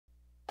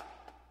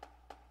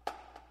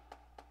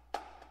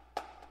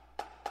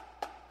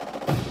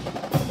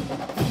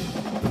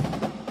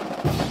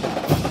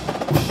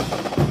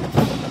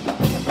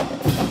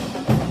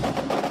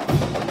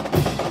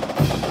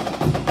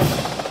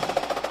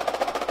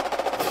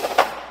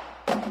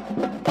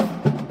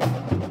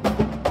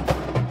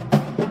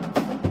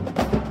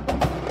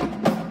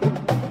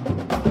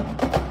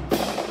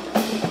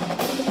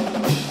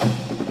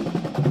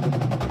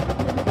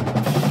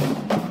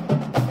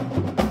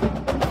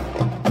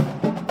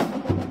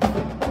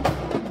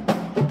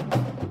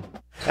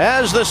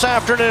as this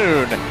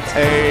afternoon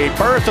a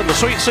berth in the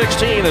Sweet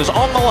 16 is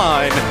on the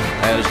line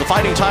as the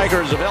Fighting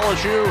Tigers of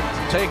LSU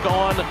take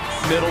on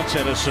Middle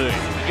Tennessee.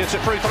 Gets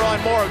it free throw line.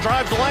 Morrow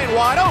drives the lane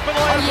wide open.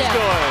 Layup is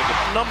good.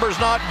 Numbers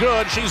not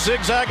good. She's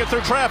zigzagging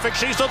through traffic.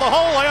 She's to the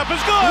hole. Layup is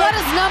good. What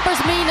does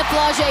numbers mean to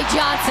Flau'jae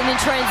Johnson in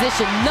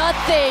transition?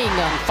 Nothing.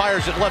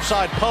 Fires it left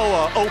side.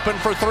 Poa open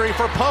for three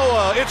for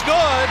Poa. It's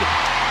good.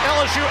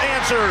 LSU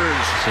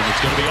answers. So it's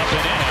going to be up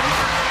and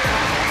in.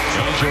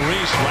 Angel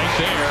Reese right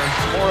there.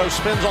 Morrow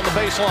spins on the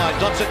baseline,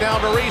 dumps it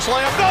down to Reese,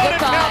 layup, good, it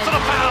counts and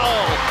a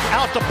foul.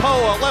 Out to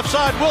Poa, left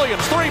side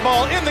Williams, three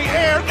ball in the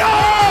air, good!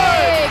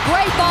 Hey,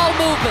 great ball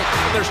movement.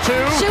 There's two.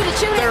 Shoot it,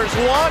 shoot it. There's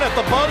one at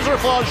the buzzer,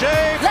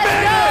 Flau'jae. Let's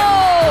go!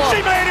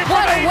 She made it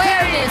What from 18.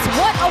 awareness,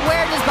 what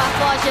awareness by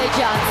Flau'jae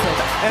Johnson.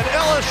 And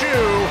LSU,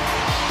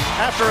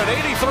 after an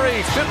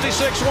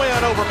 83-56 win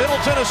over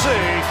Middle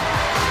Tennessee,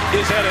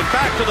 is headed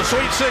back to the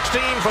Sweet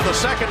 16 for the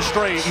second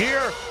straight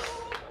year.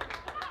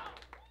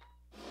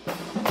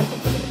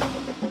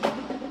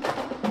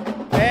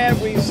 And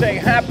we say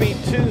happy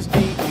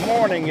Tuesday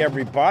morning,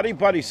 everybody.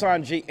 Buddy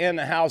Sanjay in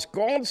the house.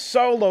 Going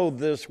solo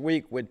this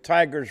week with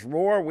Tigers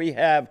Roar. We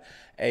have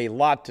a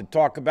lot to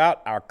talk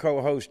about. Our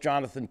co-host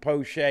Jonathan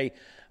Poche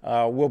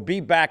will be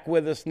back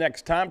with us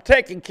next time,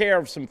 taking care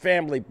of some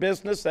family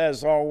business.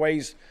 As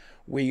always,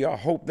 we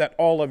hope that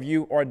all of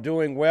you are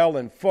doing well.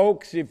 And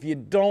folks, if you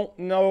don't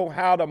know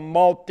how to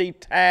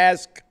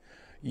multitask,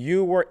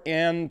 you were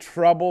in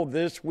trouble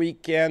this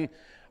weekend.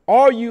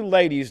 All you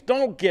ladies,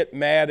 don't get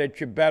mad at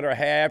your better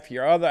half,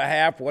 your other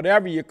half,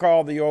 whatever you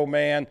call the old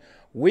man.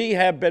 We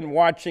have been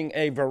watching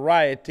a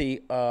variety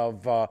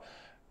of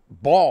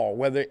ball,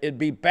 whether it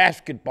be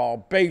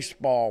basketball,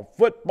 baseball,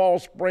 football,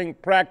 spring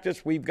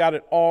practice. We've got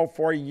it all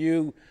for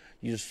you.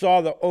 You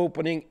saw the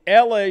opening.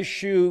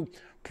 LSU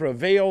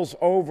prevails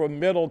over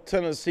Middle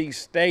Tennessee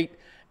State,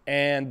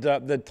 and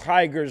the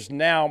Tigers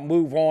now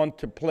move on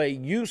to play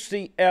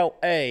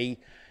UCLA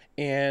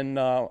in,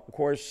 of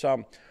course,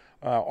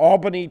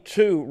 Albany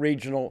 2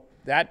 Regional.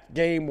 That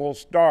game will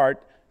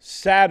start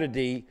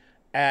Saturday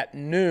at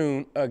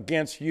noon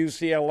against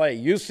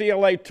UCLA.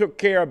 UCLA took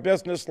care of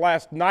business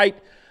last night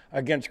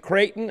against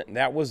Creighton.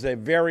 That was a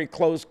very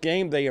close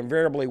game. They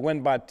invariably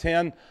win by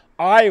 10.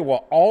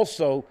 Iowa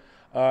also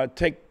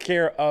take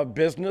care of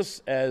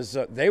business as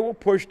they were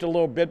pushed a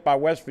little bit by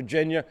West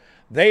Virginia.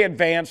 They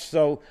advanced.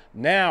 So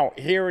now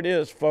here it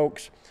is,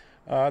 folks.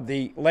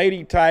 The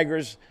Lady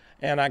Tigers.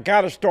 And I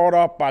got to start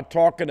off by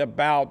talking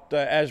about,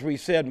 as we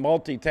said,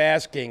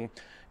 multitasking.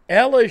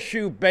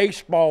 LSU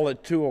baseball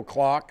at 2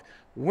 o'clock,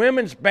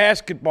 women's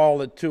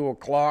basketball at 2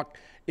 o'clock.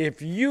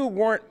 If you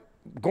weren't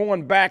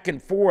going back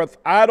and forth,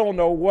 I don't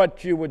know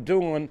what you were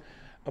doing,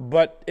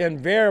 but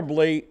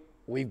invariably,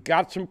 we've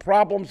got some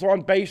problems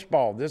on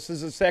baseball. This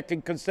is the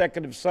second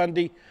consecutive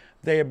Sunday.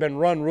 They have been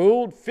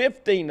run-ruled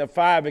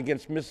 15-5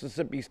 against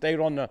Mississippi State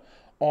on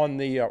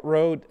the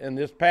road, and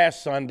this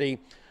past Sunday,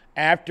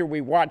 after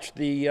we watched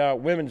the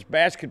women's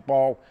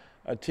basketball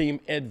team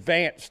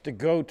advance to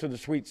go to the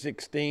Sweet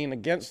 16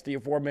 against the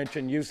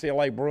aforementioned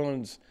UCLA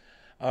Bruins,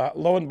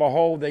 lo and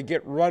behold, they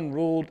get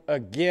run-ruled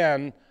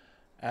again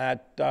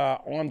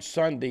on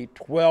Sunday,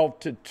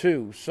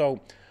 12-2.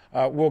 So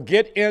we'll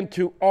get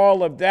into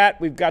all of that.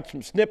 We've got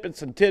some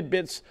snippets and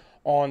tidbits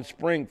on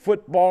spring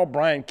football,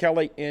 Brian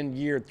Kelly in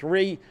year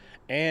 3,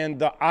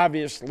 and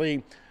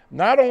obviously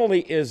not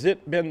only has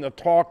it been the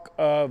talk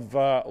of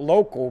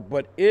local,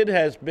 but it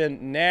has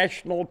been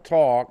national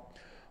talk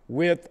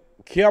with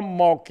Kim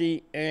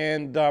Mulkey.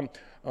 And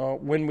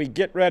when we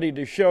get ready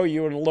to show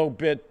you in a little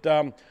bit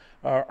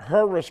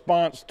her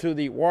response to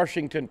the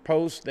Washington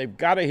Post, they've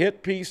got a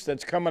hit piece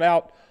that's coming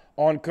out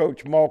on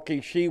Coach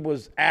Mulkey. She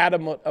was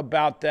adamant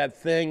about that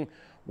thing.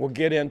 We'll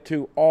get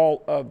into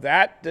all of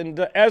that. And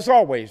as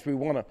always, we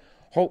want to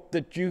hope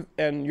that you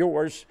and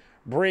yours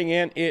bring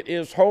in. It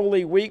is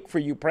Holy Week for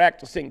you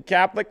practicing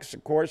Catholics,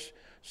 of course,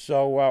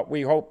 so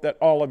we hope that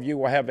all of you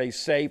will have a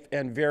safe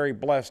and very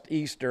blessed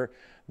Easter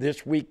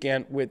this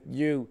weekend with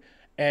you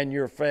and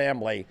your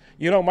family.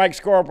 You know, Mike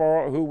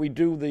Scarborough, who we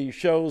do the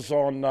shows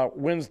on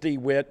Wednesday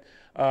with,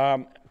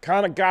 kind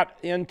of got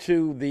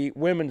into the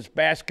women's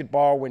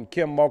basketball when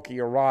Kim Mulkey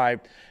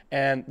arrived,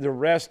 and the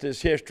rest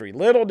is history.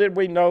 Little did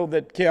we know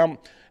that Kim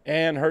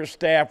and her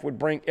staff would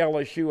bring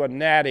LSU a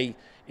natty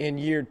in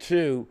year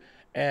 2,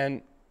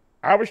 and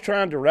I was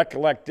trying to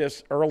recollect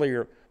this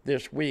earlier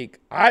this week.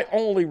 I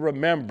only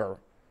remember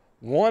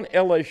one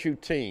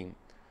LSU team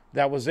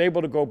that was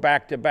able to go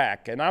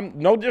back-to-back. And I'm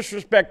no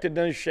disrespect to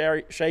Dennis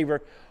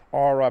Shaver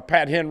or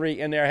Pat Henry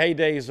in their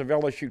heydays of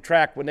LSU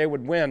track when they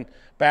would win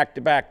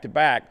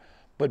back-to-back-to-back.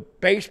 But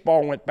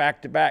baseball went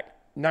back-to-back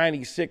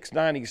 96,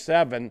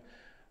 97.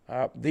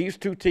 These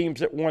two teams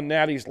that won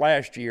natties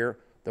last year,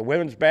 the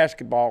women's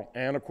basketball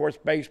and, of course,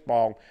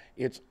 baseball,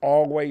 it's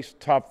always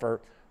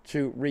tougher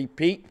to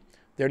repeat.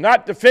 They're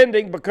not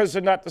defending because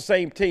they're not the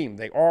same team.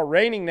 They are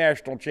reigning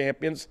national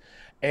champions,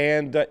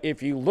 and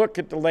if you look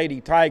at the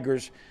Lady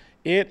Tigers,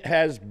 it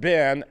has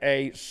been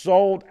a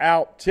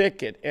sold-out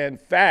ticket. In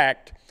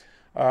fact,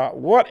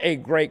 What a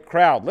great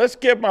crowd. Let's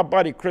give my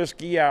buddy Chris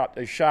Gee out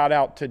a shout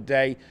out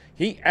today.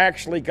 He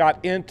actually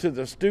got into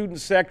the student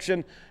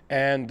section,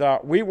 and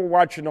we were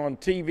watching on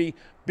TV.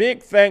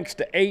 Big thanks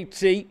to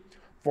AT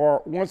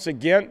for, once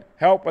again,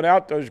 helping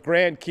out those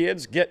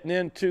grandkids, getting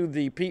into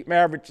the Pete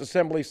Maravich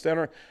Assembly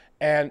Center.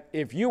 And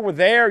if you were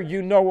there,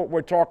 you know what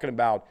we're talking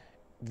about.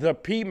 The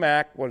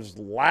PMAC was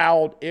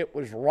loud. It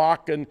was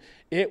rocking.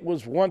 It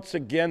was, once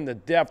again, the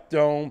Deaf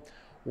Dome.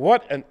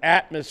 What an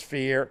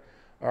atmosphere.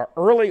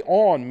 Early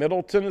on,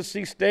 Middle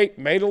Tennessee State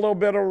made a little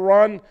bit of a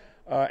run.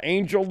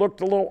 Angel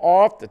looked a little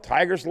off. The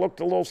Tigers looked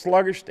a little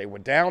sluggish. They were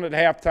down at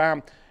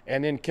halftime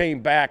and then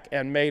came back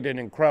and made an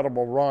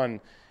incredible run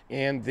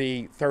in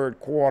the third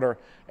quarter.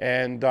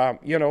 And,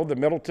 you know, the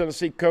Middle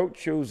Tennessee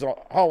coach, who's a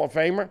Hall of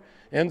Famer,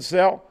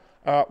 Insell,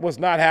 was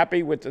not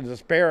happy with the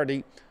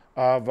disparity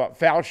of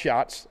foul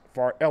shots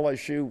for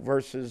LSU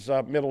versus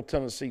Middle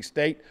Tennessee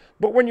State.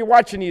 But when you're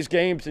watching these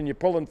games and you're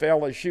pulling for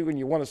LSU and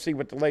you want to see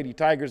what the Lady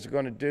Tigers are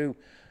going to do,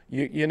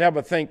 you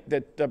never think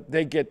that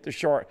they get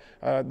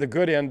the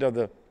good end of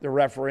the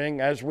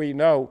refereeing. As we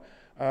know,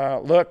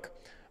 look,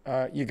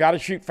 you got to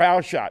shoot foul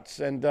shots.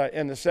 And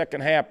in the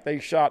second half, they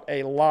shot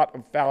a lot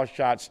of foul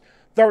shots,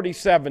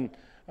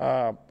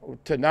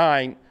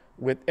 37-9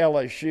 with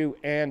LSU.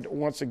 And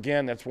once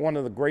again, that's one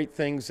of the great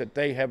things that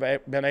they have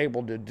been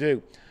able to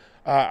do.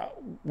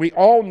 We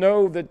all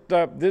know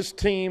that this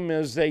team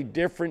is a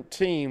different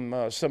team.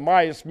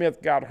 Samaya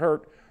Smith got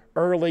hurt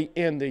early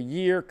in the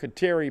year.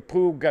 Kateri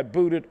Poole got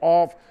booted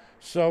off.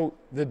 So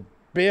the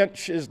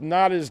bench is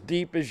not as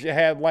deep as you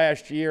had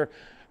last year.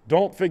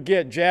 Don't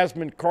forget,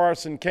 Jasmine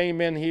Carson came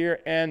in here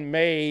and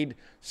made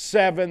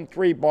 7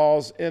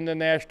 3-balls in the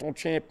national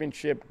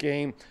championship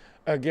game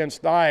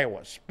against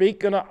Iowa.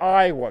 Speaking of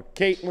Iowa,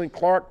 Caitlin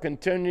Clark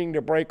continuing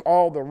to break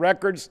all the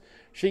records.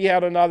 She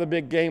had another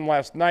big game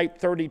last night,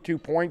 32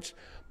 points.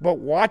 But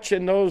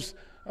watching those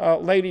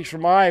ladies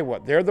from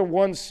Iowa, they're the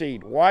 1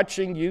 seed.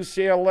 Watching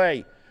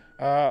UCLA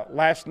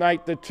last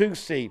night, the 2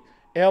 seed.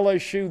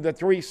 LSU, the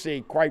 3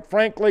 seed. Quite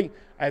frankly,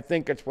 I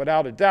think it's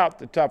without a doubt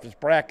the toughest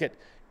bracket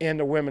in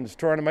the women's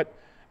tournament.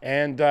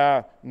 And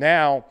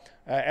now,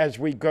 as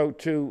we go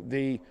to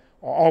the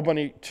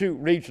Albany 2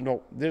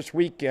 Regional this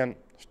weekend,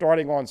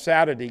 starting on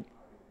Saturday,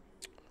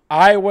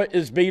 Iowa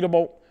is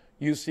beatable.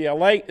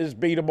 UCLA is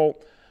beatable.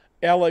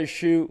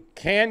 LSU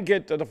can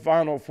get to the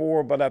Final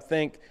Four, but I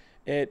think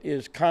it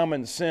is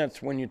common sense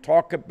when you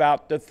talk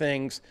about the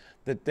things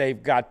that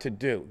they've got to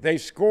do. They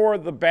score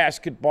the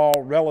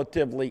basketball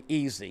relatively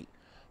easy,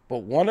 but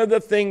one of the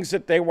things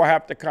that they will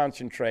have to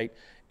concentrate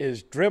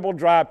is dribble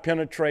drive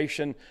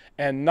penetration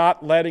and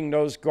not letting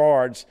those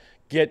guards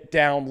get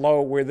down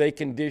low where they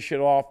can dish it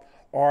off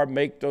or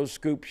make those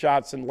scoop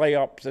shots and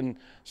layups. And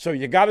so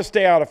you got to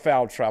stay out of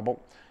foul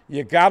trouble.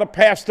 You got to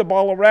pass the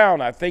ball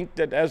around. I think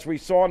that as we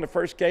saw in the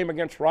first game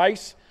against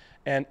Rice,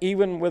 and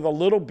even with a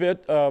little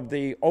bit of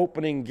the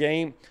opening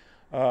game,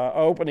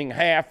 opening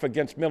half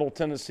against Middle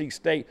Tennessee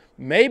State,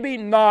 maybe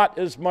not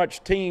as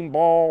much team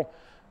ball.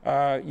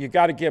 You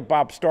got to give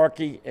Bob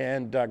Starkey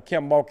and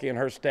Kim Mulkey and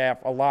her staff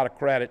a lot of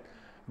credit.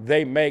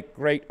 They make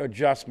great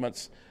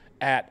adjustments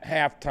at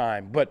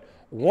halftime. But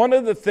one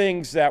of the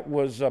things that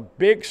was a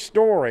big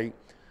story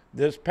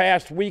this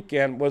past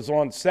weekend was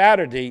on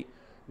Saturday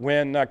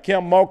when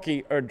Kim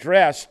Mulkey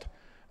addressed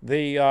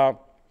the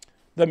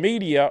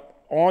media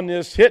on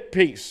this hit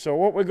piece. So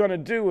what we're going to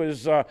do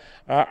is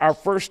our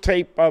first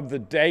tape of the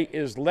day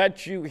is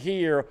let you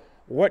hear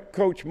what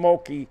Coach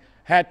Mulkey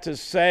had to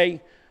say.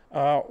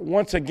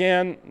 Once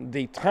again,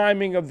 the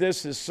timing of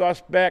this is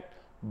suspect.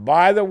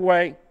 By the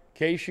way, in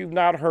case you've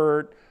not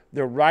heard,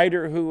 the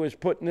writer who is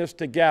putting this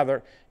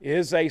together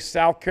is a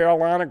South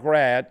Carolina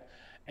grad.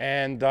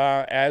 And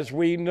as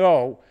we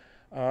know,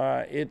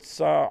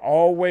 it's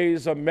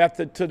always a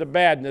method to the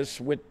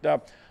madness with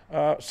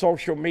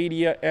social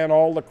media and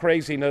all the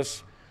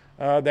craziness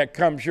that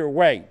comes your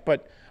way.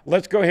 But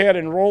let's go ahead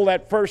and roll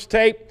that first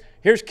tape.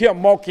 Here's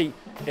Kim Mulkey.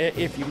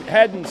 If you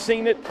hadn't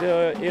seen it,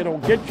 it'll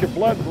get your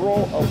blood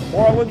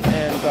boiling.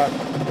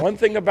 And one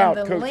thing about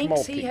Coach Mulkey, the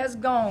lengths he has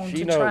gone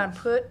to try and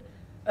put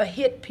a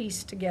hit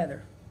piece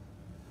together.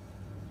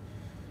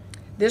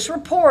 This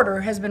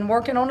reporter has been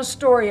working on a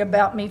story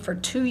about me for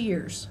 2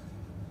 years.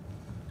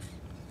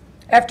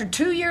 After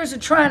 2 years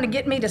of trying to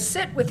get me to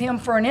sit with him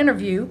for an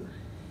interview,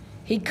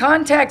 he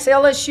contacts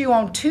LSU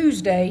on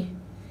Tuesday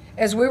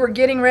as we were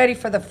getting ready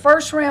for the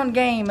first round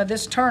game of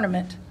this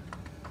tournament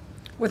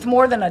with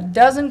more than a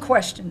dozen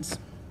questions,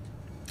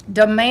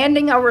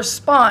 demanding a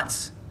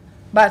response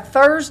by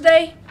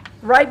Thursday,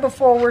 right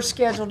before we're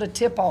scheduled to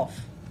tip off.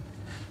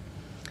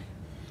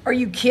 Are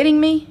you kidding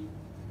me?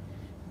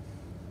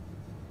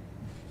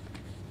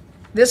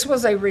 This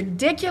was a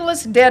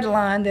ridiculous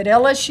deadline that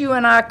LSU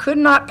and I could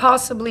not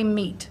possibly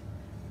meet,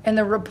 and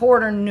the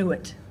reporter knew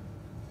it.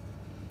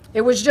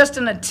 It was just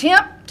an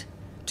attempt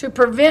to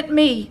prevent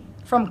me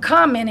from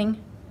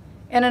commenting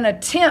and an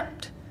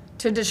attempt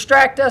to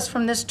distract us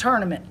from this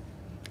tournament.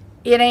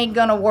 It ain't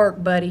gonna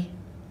work, buddy.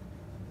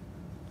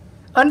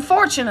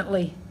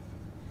 Unfortunately,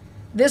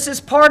 This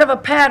is part of a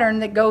pattern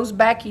that goes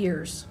back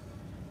years.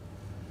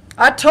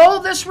 I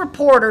told this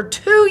reporter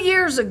 2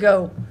 years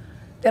ago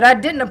that I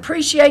didn't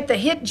appreciate the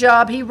hit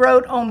job he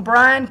wrote on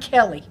Brian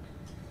Kelly,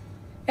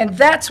 and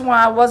that's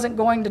why I wasn't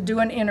going to do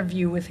an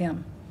interview with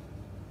him.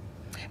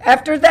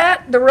 After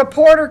that, the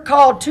reporter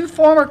called 2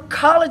 former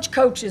college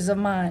coaches of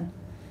mine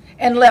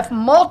and left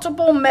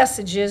multiple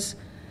messages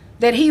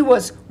that he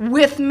was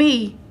with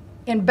me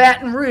in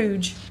Baton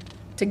Rouge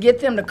to get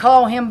them to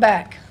call him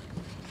back,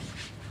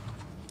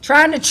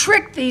 trying to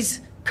trick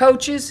these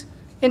coaches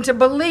into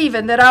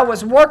believing that I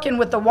was working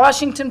with the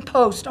Washington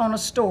Post on a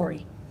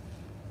story.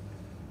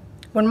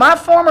 When my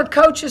former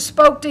coaches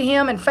spoke to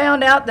him and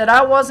found out that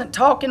I wasn't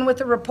talking with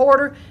the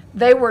reporter,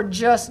 they were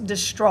just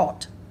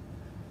distraught,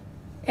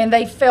 and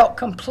they felt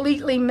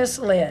completely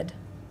misled.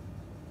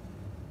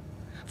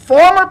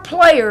 Former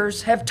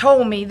players have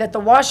told me that the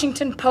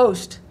Washington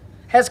Post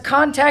has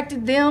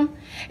contacted them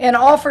and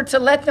offered to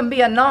let them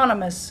be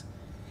anonymous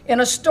in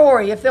a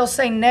story if they'll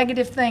say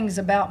negative things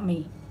about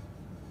me.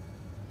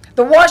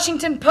 The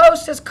Washington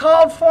Post has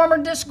called former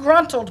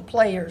disgruntled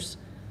players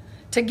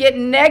to get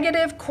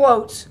negative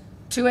quotes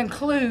to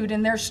include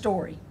in their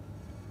story.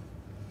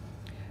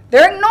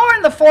 They're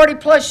ignoring the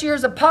 40-plus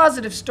years of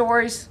positive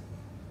stories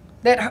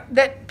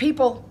that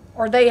people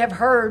or they have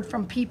heard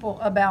from people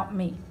about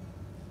me.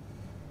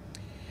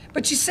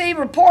 But you see,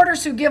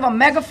 reporters who give a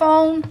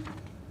megaphone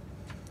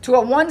to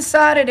a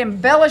one-sided,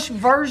 embellished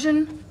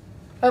version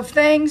of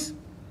things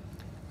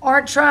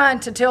aren't trying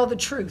to tell the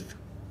truth.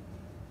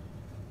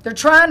 They're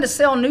trying to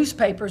sell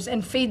newspapers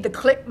and feed the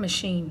click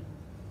machine.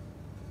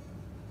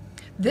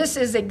 This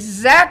is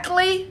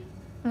exactly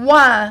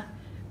why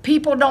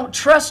people don't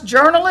trust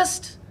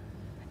journalists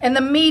and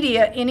the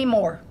media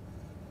anymore.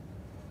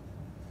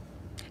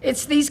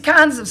 It's these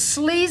kinds of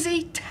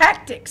sleazy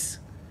tactics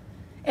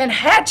and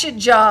hatchet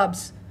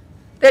jobs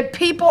that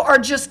people are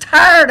just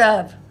tired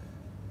of.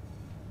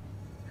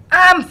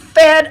 I'm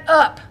fed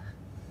up,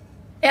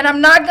 and I'm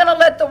not going to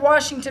let the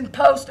Washington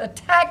Post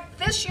attack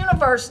this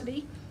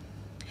university,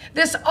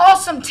 this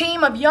awesome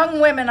team of young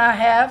women I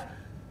have,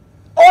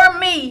 or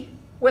me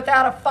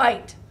without a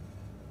fight.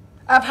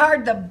 I've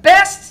hired the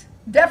best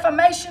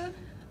defamation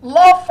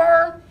law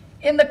firm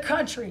in the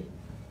country,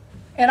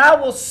 and I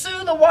will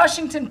sue the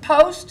Washington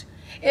Post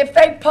if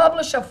they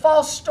publish a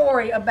false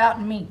story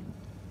about me.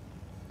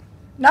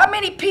 Not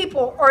many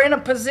people are in a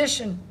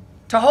position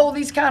to hold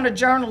these kind of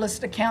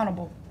journalists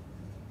accountable,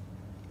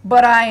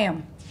 but I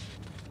am,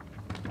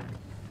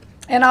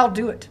 and I'll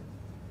do it.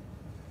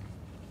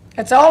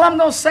 That's all I'm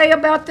going to say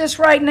about this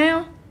right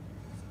now.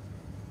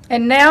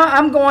 And now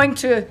I'm going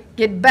to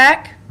get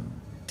back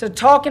to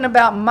talking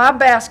about my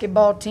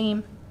basketball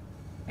team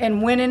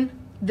and winning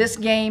this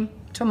game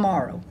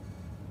tomorrow.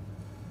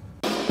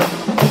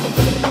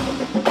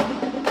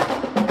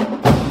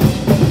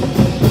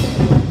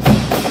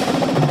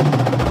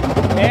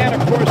 And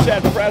of course,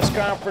 that press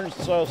conference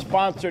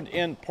sponsored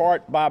in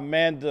part by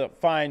Amanda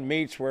Fine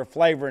Meats, where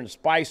flavor and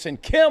spice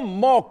and Kim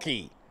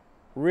Mulkey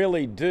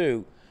really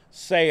do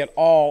say it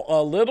all.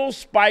 A little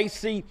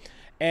spicy.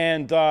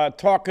 And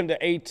talking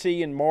to AT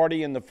and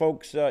Marty and the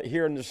folks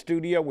here in the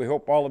studio, we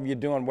hope all of you are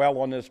doing well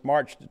on this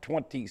March the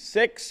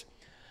 26th.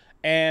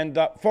 And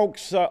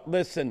folks,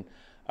 listen,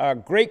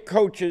 great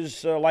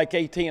coaches like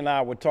AT and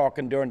I were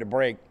talking during the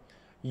break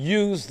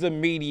use the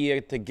media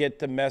to get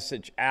the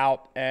message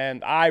out.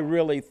 And I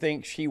really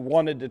think she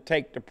wanted to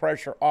take the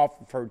pressure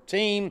off of her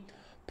team,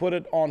 put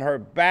it on her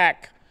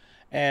back.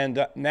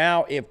 And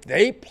now if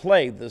they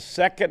play the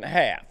second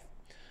half,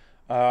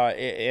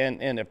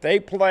 and if they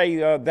play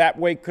that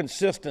way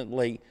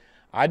consistently,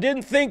 I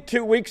didn't think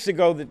 2 weeks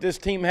ago that this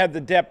team had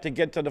the depth to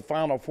get to the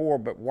Final Four,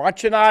 but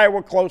watching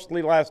Iowa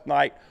closely last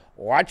night,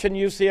 watching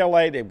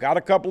UCLA, they've got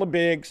a couple of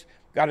bigs,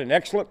 got an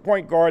excellent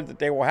point guard that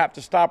they will have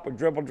to stop with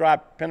dribble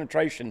drive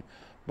penetration,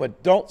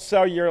 but don't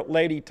sell your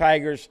Lady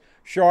Tigers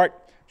short.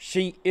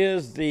 She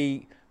is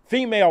the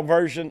female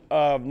version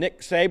of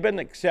Nick Saban,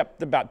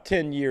 except about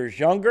 10 years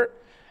younger,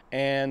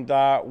 and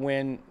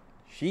when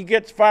she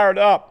gets fired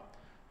up,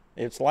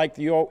 it's like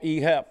the old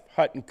E.F.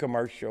 Hutton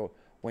commercial.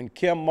 When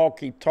Kim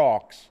Mulkey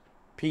talks,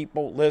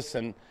 people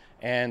listen.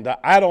 And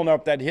I don't know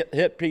if that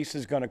hit piece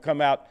is going to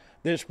come out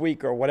this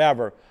week or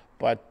whatever,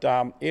 but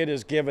it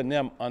has given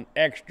them an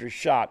extra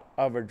shot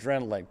of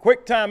adrenaline.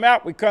 Quick time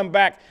out. We come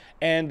back,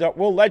 and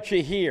we'll let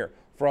you hear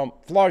from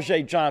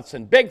Flau'jae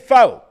Johnson. Big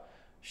Foe.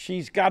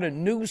 She's got a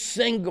new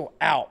single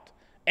out.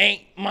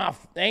 Ain't my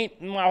fault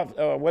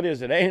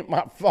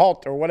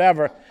or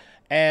whatever.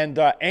 And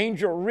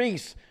Angel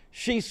Reese,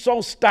 she's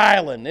so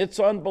styling. It's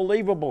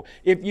unbelievable.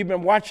 If you've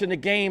been watching the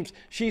games,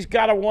 she's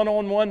got a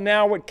one-on-one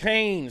now with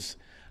Canes,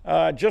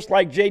 just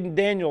like Jaden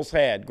Daniels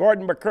had.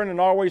 Gordon McKernan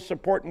always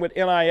supporting with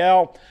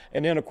NIL.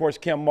 And then, of course,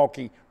 Kim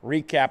Mulkey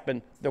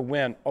recapping the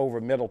win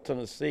over Middle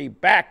Tennessee.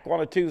 Back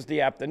on a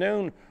Tuesday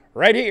afternoon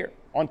right here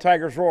on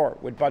Tigers Roar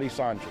with Buddy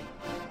Sanjay.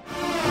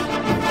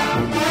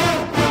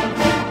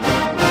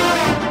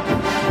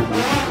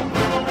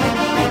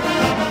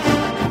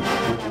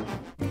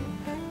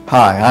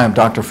 Hi, I am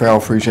Dr.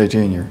 Farrell Frugier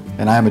Jr.,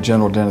 and I am a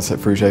general dentist at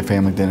Frugier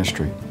Family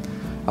Dentistry.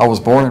 I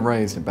was born and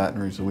raised in Baton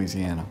Rouge,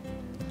 Louisiana.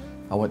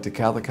 I went to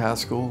Catholic High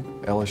School,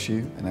 LSU,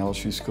 and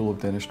LSU School of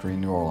Dentistry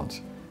in New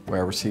Orleans, where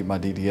I received my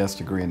DDS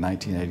degree in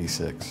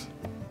 1986.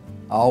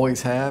 I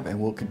always have and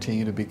will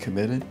continue to be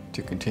committed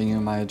to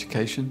continuing my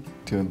education,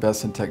 to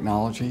invest in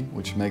technology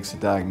which makes the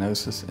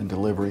diagnosis and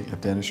delivery of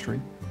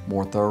dentistry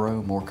more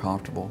thorough, more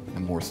comfortable,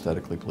 and more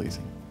aesthetically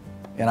pleasing.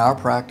 In our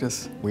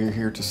practice, we are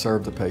here to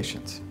serve the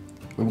patients.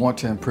 We want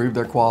to improve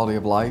their quality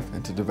of life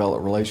and to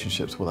develop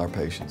relationships with our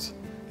patients.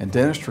 In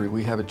dentistry,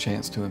 we have a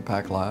chance to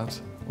impact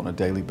lives on a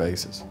daily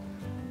basis,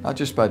 not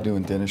just by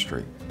doing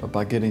dentistry, but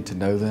by getting to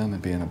know them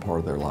and being a part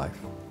of their life.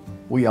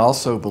 We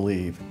also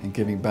believe in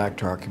giving back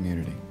to our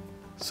community.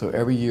 So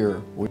every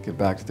year, we give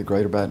back to the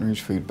Greater Baton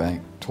Rouge Food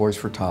Bank, Toys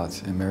for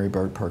Tots, and Mary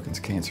Bird Perkins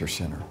Cancer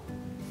Center.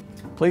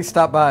 Please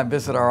stop by and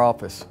visit our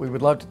office. We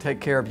would love to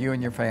take care of you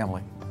and your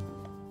family.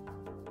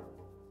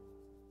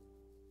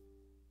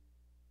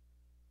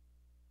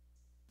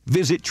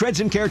 Visit Treads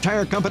 & Care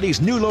Tire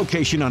Company's new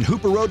location on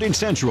Hooper Road in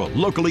Central.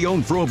 Locally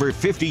owned for over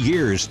 50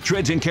 years,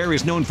 Treads & Care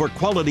is known for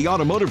quality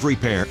automotive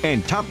repair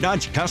and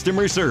top-notch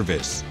customer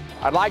service.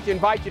 I'd like to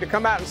invite you to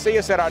come out and see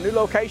us at our new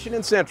location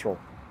in Central.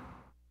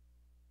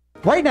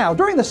 Right now,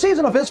 during the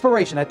season of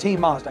inspiration at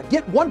Team Mazda,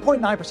 get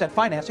 1.9%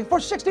 financing for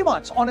 60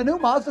 months on a new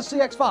Mazda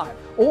CX-5,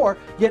 or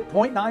get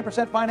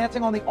 0.9%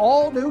 financing on the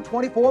all-new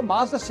 24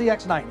 Mazda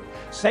CX-90.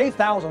 Save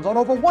thousands on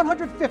over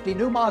 150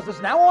 new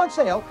Mazdas now on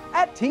sale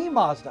at Team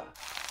Mazda.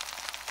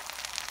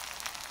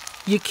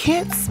 You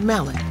can't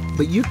smell it,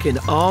 but you can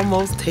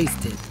almost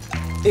taste it.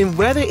 And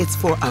whether it's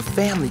for a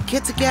family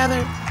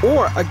get-together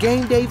or a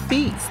game day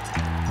feast,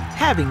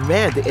 having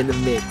Manda in the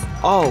mix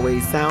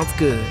always sounds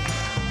good.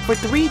 For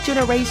 3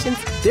 generations,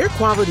 their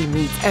quality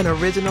meats and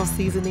original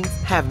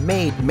seasonings have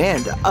made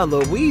Manda a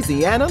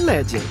Louisiana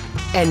legend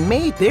and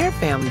made their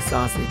family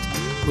sausage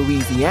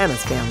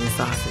Louisiana's family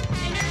sausage.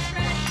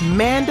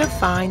 Manda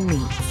Fine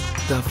Meats,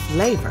 the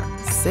flavor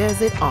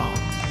says it all.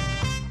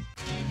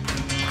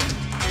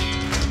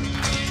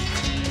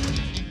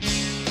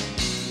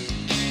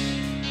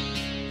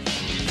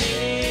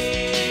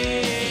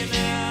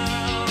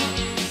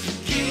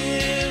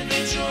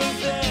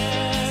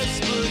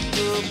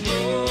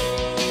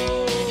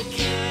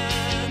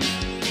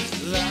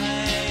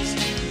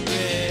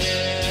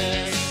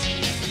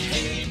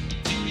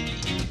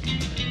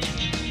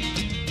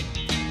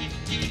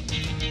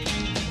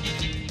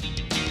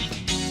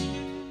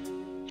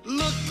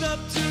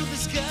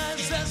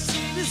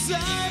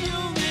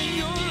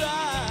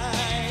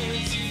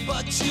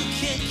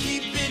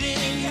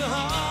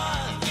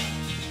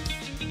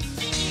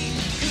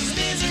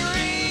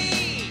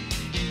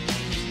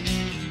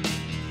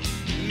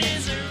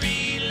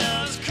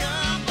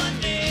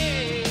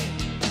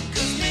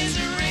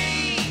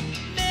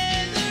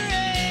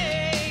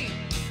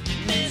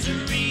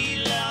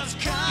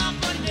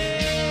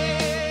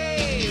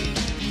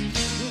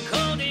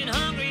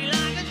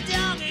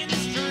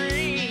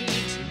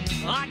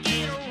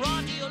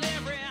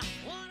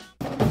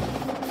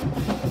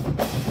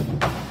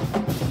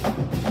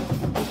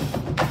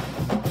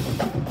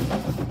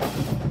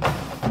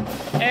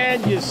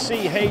 And you see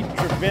Hayden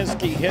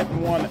Travinski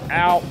hitting one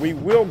out. We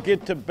will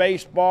get to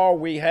baseball.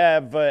 We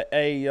have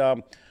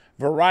a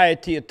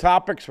variety of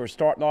topics. We're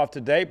starting off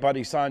today.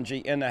 Buddy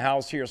Sanjay in the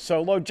house here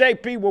solo.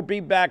 JP will be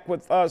back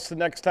with us the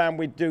next time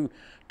we do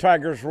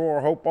Tigers Roar.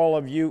 Hope all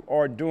of you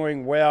are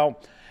doing well.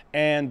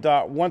 And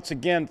once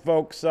again,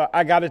 folks,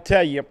 I got to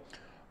tell you,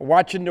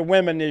 watching the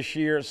women this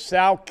year,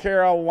 South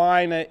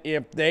Carolina,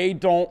 if they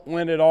don't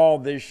win it all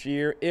this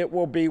year, it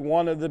will be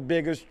one of the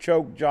biggest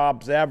choke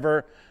jobs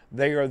ever.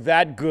 They are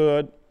that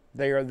good.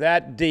 They are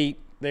that deep.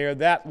 They are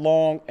that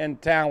long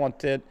and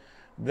talented.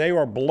 They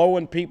are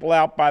blowing people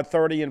out by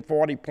 30 and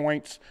 40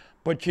 points.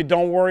 But you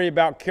don't worry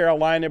about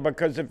Carolina,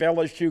 because if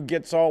LSU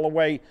gets all the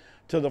way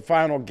to the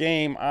final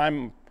game,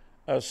 I'm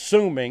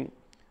assuming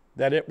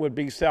that it would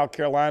be South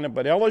Carolina.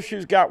 But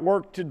LSU's got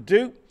work to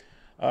do.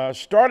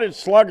 Started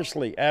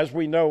sluggishly, as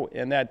we know,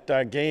 in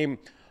that game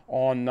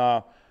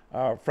on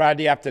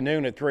Friday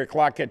afternoon at 3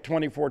 o'clock, had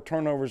 24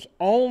 turnovers,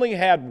 only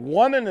had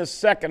 1 in the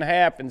second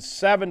half and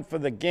 7 for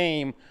the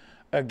game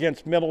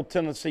against Middle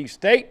Tennessee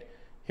State.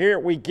 Here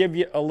we give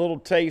you a little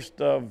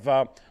taste of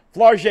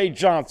Flau'jae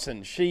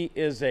Johnson. She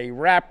is a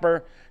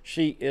rapper.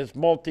 She is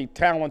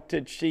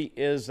multi-talented. She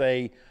is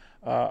a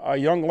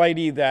young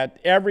lady that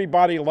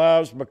everybody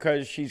loves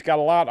because she's got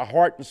a lot of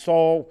heart and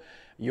soul.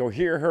 You'll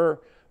hear her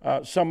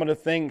some of the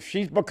things.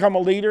 She's become a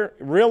leader,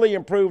 really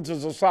improves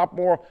as a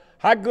sophomore.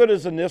 How good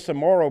has Anissa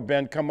Morrow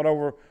been coming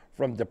over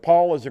from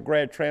DePaul as a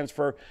grad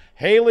transfer?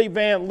 Haley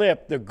Van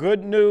Lith, the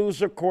good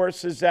news, of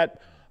course, is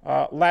that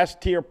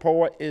Lastia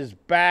Poa is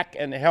back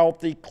and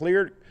healthy,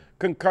 cleared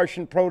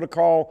concussion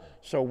protocol.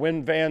 So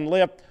when Van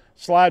Lith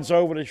slides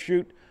over to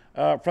shoot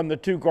from the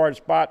 2-guard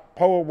spot,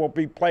 Poa will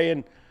be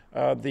playing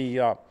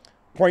the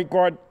point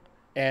guard.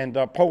 And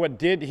Poa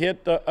did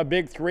hit a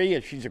big 3,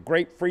 and she's a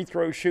great free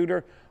throw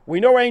shooter.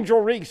 We know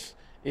Angel Reese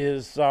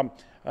is going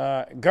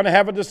to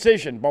have a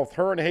decision. Both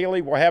her and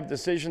Haley will have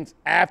decisions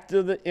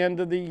after the end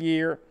of the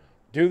year.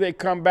 Do they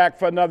come back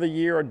for another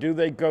year, or do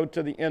they go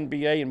to the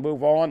NBA and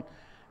move on?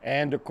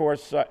 And, of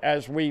course,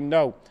 as we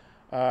know,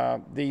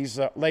 these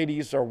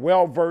ladies are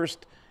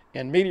well-versed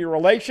in media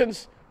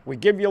relations. We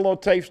give you a little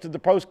taste of the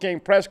post-game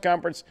press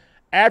conference.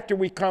 After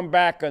we come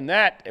back on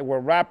that,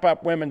 we'll wrap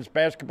up women's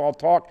basketball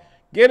talk,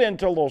 get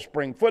into a little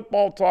spring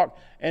football talk,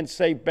 and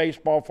save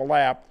baseball for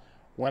last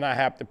when I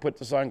have to put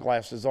the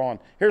sunglasses on.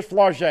 Here's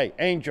Flau'jae,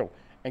 Angel,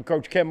 and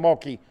Coach Kim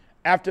Mulkey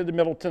after the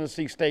Middle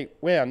Tennessee State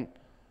win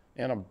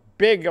in a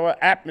big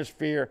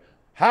atmosphere.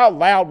 How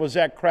loud was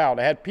that crowd?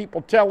 I had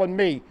people telling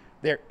me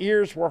their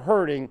ears were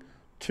hurting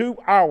 2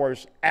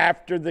 hours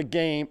after the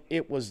game.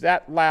 It was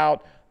that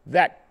loud,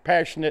 that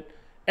passionate.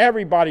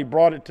 Everybody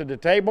brought it to the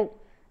table.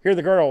 Here are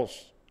the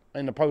girls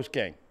in the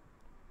postgame.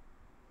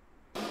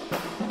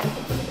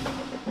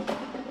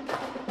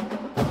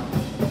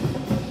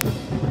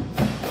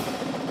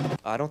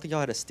 I don't think y'all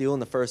had a steal in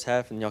the first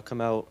half, and y'all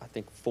come out, I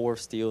think, 4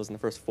 steals in the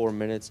first 4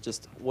 minutes.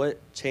 Just what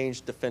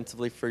changed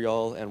defensively for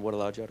y'all, and what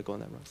allowed y'all to go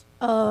on that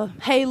run?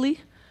 Haley.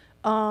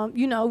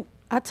 You know,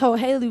 I told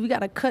Haley we got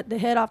to cut the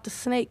head off the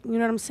snake, you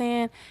know what I'm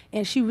saying?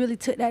 And she really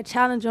took that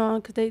challenge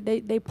on because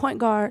they point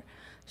guard.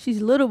 She's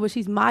little, but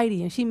she's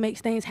mighty, and she makes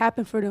things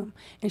happen for them,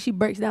 and she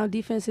breaks down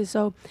defenses.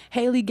 So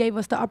Haley gave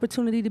us the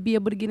opportunity to be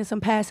able to get in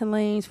some passing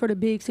lanes for the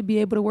bigs to be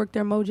able to work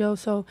their mojo.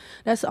 So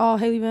that's all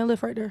Haley Van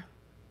Lith right there.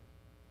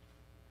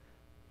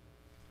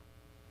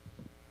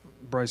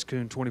 Bryce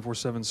Coon,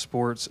 24/7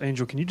 Sports.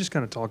 Angel, can you just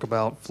kind of talk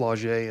about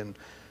Flau'jae? And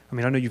I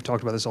mean, I know you've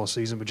talked about this all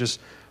season, but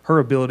just her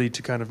ability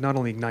to kind of not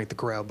only ignite the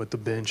crowd, but the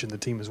bench and the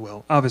team as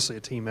well. Obviously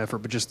a team effort,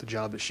 but just the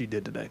job that she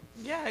did today.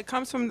 Yeah, it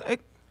comes from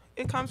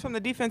the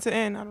defensive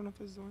end. I don't know if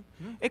this is on.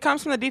 It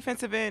comes from the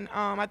defensive end.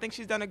 I think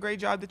she's done a great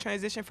job to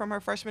transition from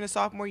her freshman to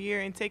sophomore year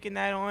and taking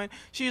that on.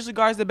 She usually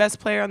guards the best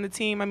player on the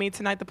team. I mean,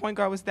 tonight the point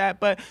guard was that.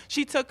 But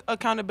she took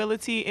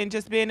accountability and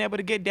just being able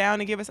to get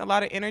down and give us a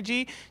lot of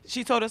energy.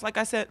 She told us,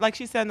 like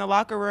she said in the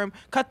locker room,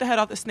 cut the head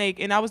off the snake,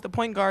 and I was the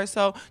point guard.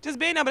 So just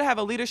being able to have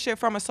a leadership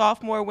from a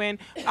sophomore when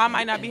I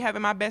might not be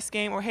having my best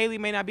game or Haley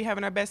may not be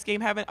having her best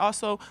game, having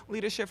also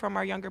leadership from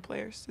our younger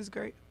players is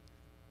great.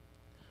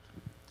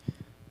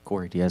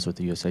 Corey Diaz with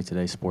the USA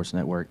Today Sports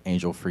Network.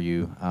 Angel, for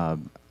you, I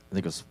think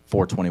it was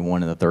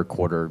 4:21 in the third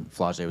quarter.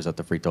 Flau'jae was at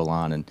the free throw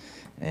line,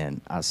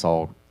 and I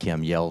saw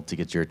Kim yell to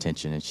get your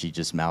attention, and she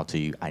just mouthed to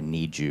you, "I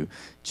need you."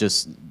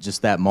 Just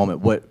that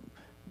moment.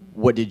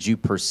 What did you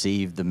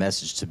perceive the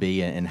message to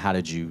be, and how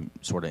did you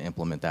sort of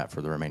implement that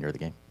for the remainder of the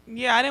game?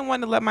 Yeah, I didn't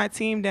want to let my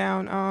team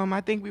down. I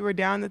think we were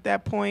down at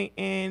that point,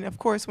 and of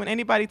course, when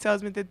anybody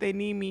tells me that they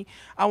need me,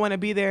 I want to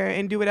be there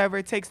and do whatever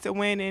it takes to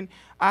win. And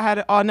I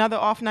had another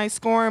off night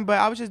scoring, but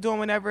I was just doing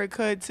whatever it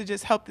could to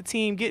just help the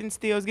team, getting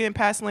steals, getting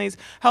passing lanes,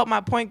 help my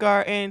point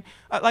guard. And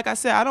like I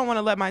said, I don't want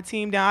to let my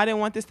team down. I didn't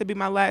want this to be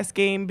my last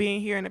game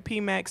being here in the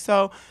PMAC.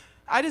 So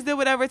I just did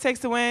whatever it takes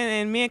to win,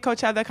 and me and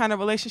Coach have that kind of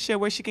relationship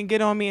where she can get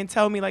on me and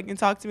tell me, and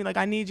talk to me like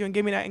I need you and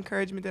give me that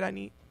encouragement that I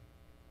need.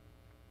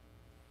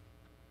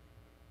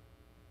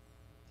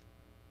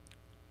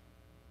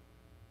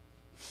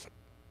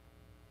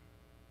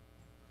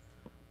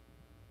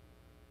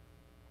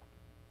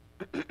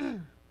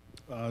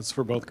 It's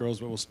for both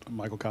girls, but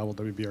Michael Cobble,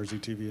 WBRZ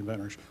TV in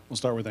Baton Rouge. We'll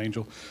start with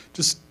Angel.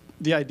 Just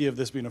the idea of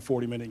this being a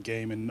 40-minute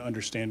game and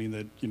understanding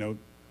that, you know,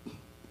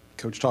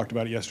 Coach talked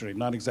about it yesterday,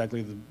 not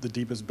exactly the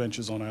deepest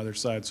benches on either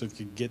side, so if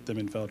you could get them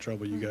in foul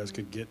trouble, you guys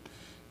could get,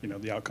 you know,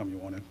 the outcome you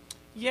wanted.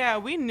 Yeah,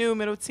 we knew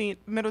Middle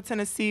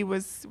Tennessee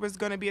was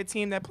going to be a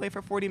team that played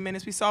for 40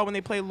 minutes. We saw when they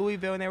played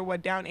Louisville and they were,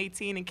 down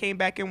 18 and came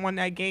back and won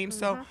that game.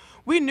 So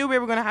we knew we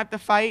were going to have to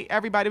fight.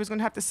 Everybody was going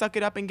to have to suck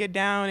it up and get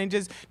down and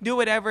just do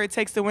whatever it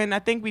takes to win. I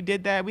think we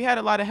did that. We had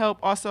a lot of help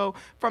also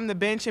from the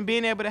bench and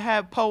being able to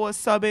have Poa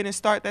sub in and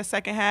start that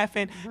second half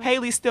and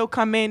Haley still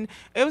come in.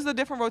 It was the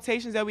different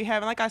rotations that we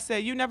have. And like I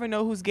said, you never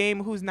know whose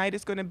game or whose night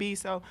it's going to be.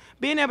 So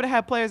being able to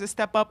have players that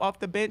step up off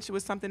the bench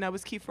was something that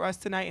was key for us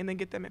tonight and then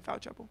get them in foul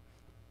trouble.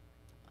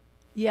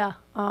 Yeah,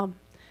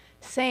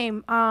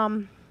 same.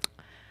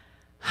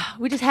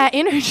 We just had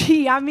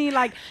energy. I mean,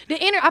 like,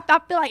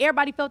 I feel like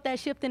everybody felt that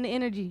shift in the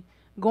energy.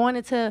 Going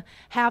into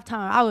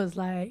halftime, I was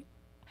like,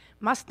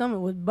 my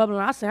stomach was bubbling.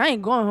 I said, I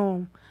ain't going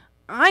home.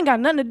 I ain't got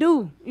nothing to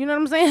do. You know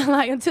what I'm saying?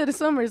 Like, until the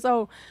summer.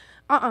 So,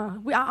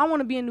 I want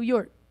to be in New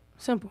York.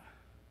 Simple.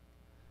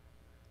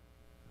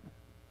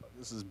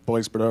 This is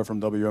Blake Spadar from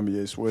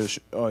WNBA Swish.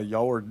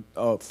 Y'all were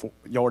down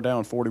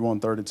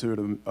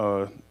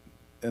 41-32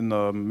 in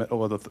the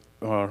middle of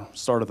the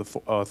start of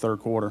the third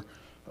quarter,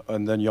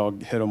 and then y'all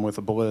hit them with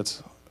a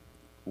blitz.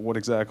 What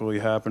exactly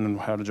happened, and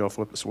how did y'all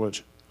flip the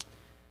switch?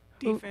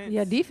 Defense.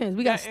 Yeah, defense.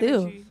 We got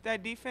steals.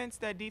 That defense,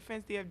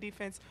 they have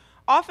defense.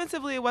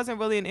 Offensively, it wasn't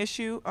really an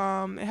issue.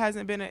 It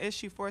hasn't been an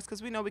issue for us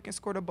because we know we can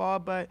score the ball.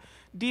 But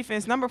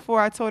defense, number 4,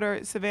 I told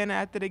her, Savannah,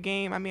 after the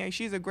game, I mean,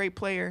 she's a great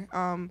player.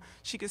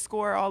 She can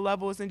score at all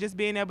levels, and just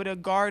being able to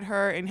guard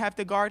her and have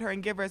to guard her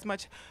and give her as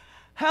much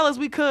hell as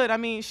we could. I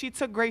mean, she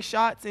took great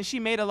shots, and she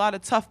made a lot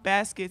of tough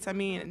baskets. I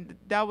mean,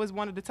 that was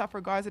one of the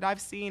tougher guards that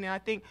I've seen, and I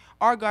think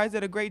our guards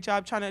did a great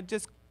job trying to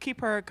just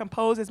keep her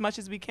composed as much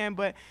as we can.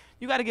 But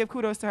you got to give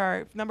kudos to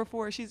her. Number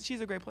 4,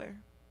 she's a great player.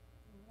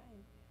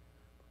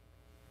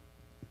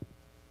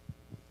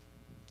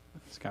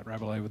 Scott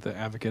Rabelais with the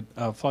Advocate.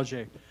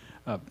 Flau'jae,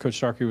 Coach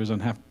Starkey was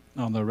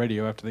on the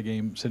radio after the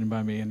game, sitting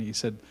by me, and he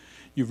said,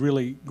 "You've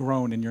really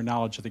grown in your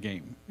knowledge of the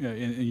game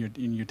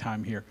in your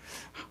time here.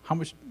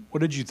 What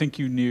did you think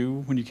you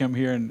knew when you came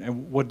here,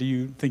 and what do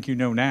you think you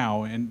know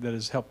now, and that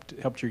has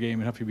helped your game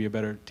and helped you be a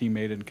better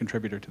teammate and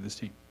contributor to this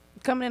team?"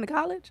 Coming into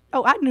college?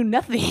 Oh, I knew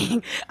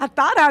nothing. I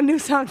thought I knew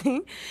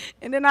something,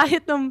 and then I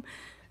hit them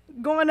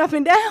going up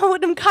and down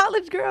with them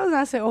college girls, and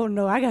I said, oh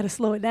no, I got to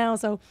slow it down.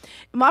 So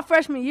my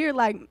freshman year,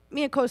 like,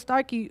 me and Coach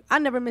Starkey, I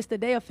never missed a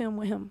day of film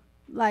with him.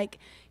 Like,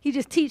 he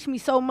just teach me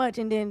so much,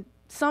 and then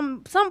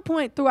some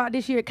point throughout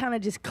this year, it kind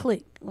of just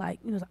clicked. Like,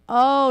 you know, like,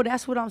 oh,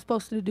 that's what I'm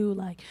supposed to do.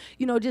 Like,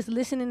 you know, just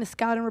listening to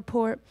scouting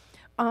report.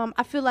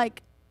 I feel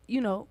like,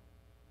 you know,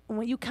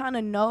 when you kind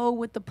of know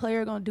what the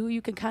player going to do,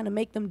 you can kind of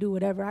make them do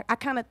whatever. I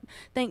kind of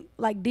think,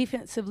 like,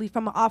 defensively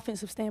from an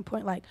offensive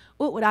standpoint, like,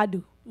 what would I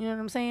do? You know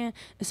what I'm saying?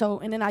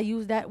 And then I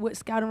use that with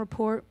scouting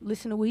report,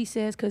 listen to what he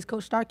says, because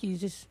Coach Starkey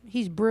is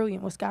he's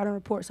brilliant with scouting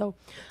report. So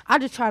I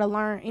just try to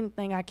learn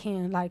anything I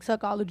can, like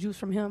suck all the juice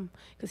from him,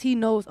 because he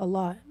knows a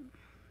lot.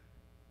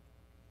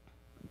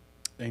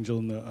 Angel,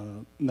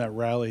 in that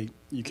rally,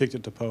 you kicked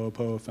it to Poa.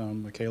 Poa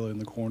found Michaela in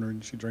the corner,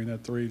 and she drained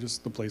that 3.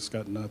 Just the place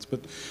got nuts.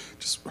 But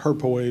just her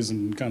poise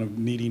and kind of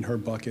needing her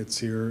buckets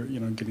here, you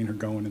know, getting her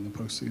going in the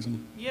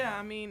postseason. Yeah,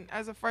 I mean,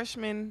 as a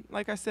freshman,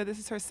 like I said, this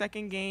is her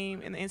second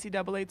game in the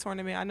NCAA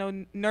tournament. I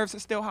know nerves are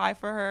still high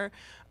for her.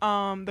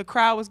 The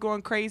crowd was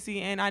going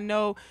crazy, and I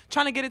know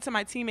trying to get it to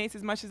my teammates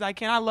as much as I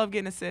can. I love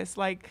getting assists.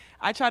 Like,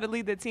 I try to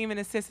lead the team in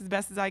assists as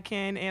best as I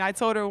can. And I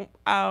told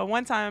her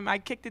one time I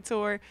kicked it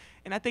to her,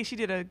 and I think she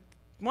did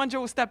one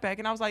dribble step back,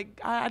 and I was like,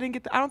 I don't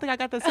think I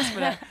got the assist for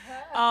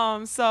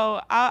that.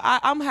 So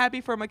I'm happy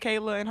for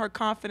Michaela and her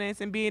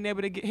confidence and being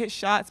able to hit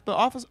shots, but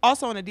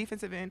also on the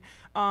defensive end.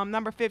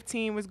 Number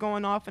 15 was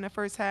going off in the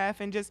first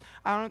half, and just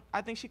I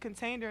think she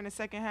contained her in the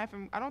second half,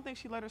 and I don't think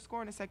she let her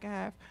score in the second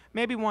half,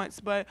 maybe once.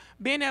 But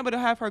being able to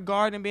have her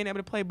guard and being able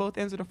to play both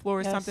ends of the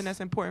floor is something that's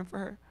important for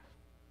her.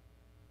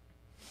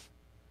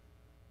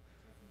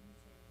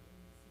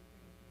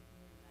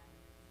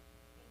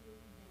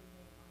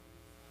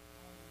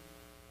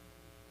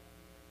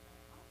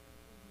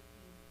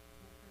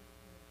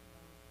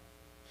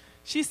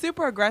 She's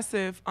super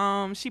aggressive.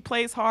 She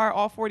plays hard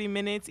all 40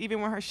 minutes, even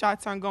when her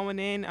shots aren't going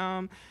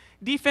in.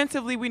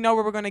 Defensively, we know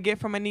what we're going to get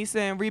from Anissa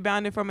and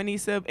rebounding from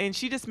Anissa, and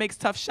she just makes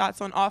tough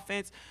shots on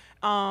offense.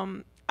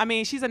 I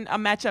mean, she's a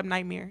matchup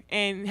nightmare,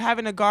 and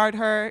having to guard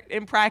her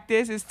in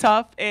practice is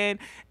tough. And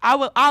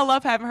I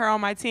love having her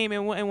on my team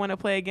and wouldn't want to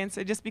play against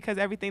her just because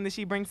everything that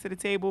she brings to the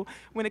table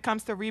when it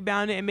comes to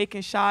rebounding and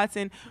making shots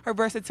and her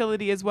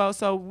versatility as well.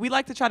 So we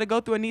like to try to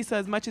go through Anissa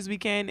as much as we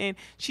can, and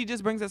she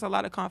just brings us a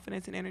lot of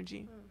confidence and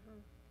energy.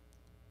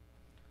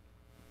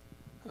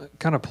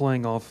 Kind of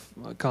playing off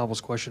Cobble's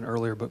question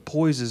earlier, but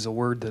poise is a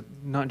word that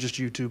not just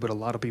you two, but a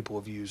lot of people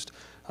have used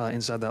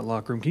inside that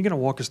locker room. Can you kind of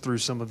walk us through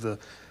some of the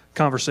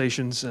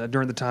conversations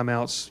during the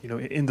timeouts, you know,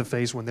 in the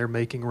face when they're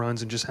making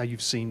runs, and just how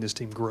you've seen this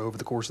team grow over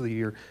the course of the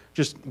year,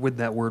 just with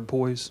that word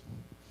poise?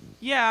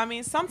 Yeah, I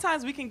mean,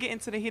 sometimes we can get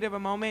into the heat of a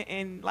moment,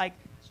 and like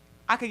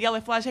I could yell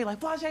at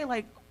Flau'jae,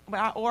 like,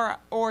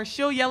 or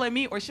she'll yell at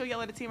me, or she'll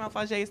yell at the team on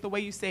Flau'jae. It's the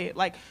way you say it.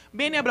 Like,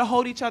 being able to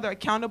hold each other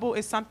accountable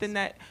is something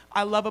that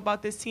I love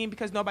about this team,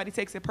 because nobody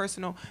takes it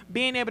personal.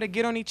 Being able to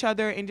get on each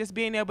other and just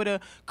being able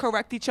to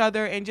correct each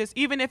other, and just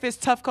even if it's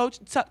tough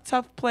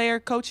player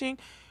coaching,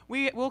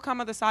 we'll come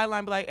on the sideline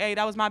and be like, hey,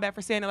 that was my bad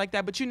for saying it like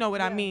that, but you know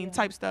what I mean,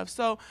 type stuff.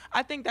 So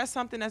I think that's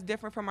something that's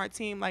different from our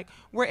team. Like,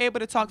 we're able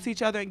to talk to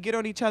each other and get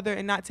on each other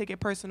and not take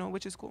it personal,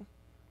 which is cool.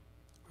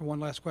 One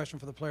last question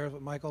for the players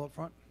with Michael up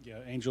front.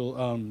 Yeah,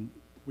 Angel,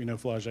 we know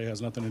Flau'jae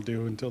has nothing to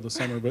do until the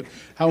summer, but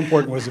how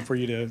important was it for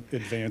you to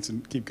advance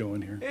and keep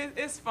going here?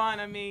 It's fun.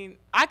 I mean,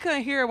 I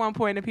couldn't hear at one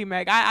point in the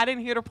PMAC. I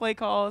didn't hear the play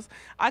calls.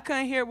 I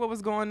couldn't hear what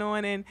was going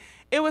on, and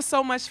it was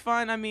so much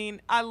fun. I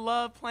mean, I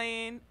love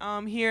playing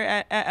here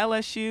at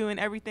LSU and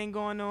everything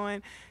going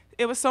on.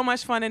 It was so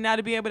much fun, and now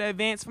to be able to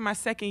advance for my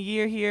second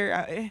year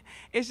here,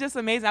 it's just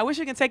amazing. I wish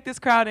we could take this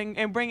crowd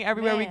and bring it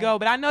everywhere we go,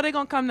 but I know they're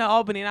going to come to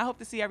Albany, and I hope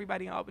to see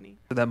everybody in Albany.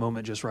 That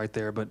moment just right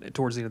there, but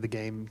towards the end of the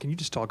game, can you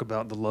just talk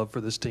about the love for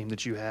this team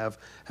that you have,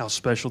 how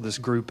special this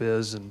group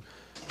is, and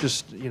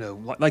just, you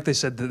know, like they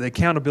said, the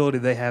accountability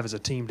they have as a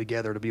team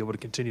together to be able to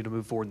continue to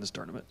move forward in this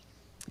tournament?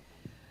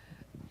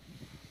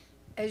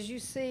 As you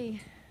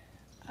see,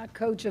 I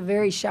coach a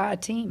very shy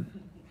team.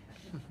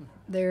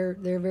 They're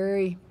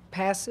very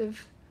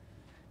passive.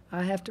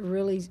 I have to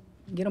really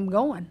get them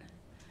going.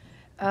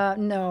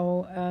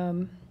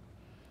 They're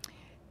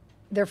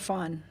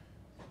fun.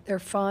 They're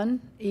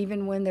fun.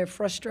 Even when they're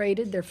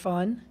frustrated, they're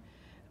fun.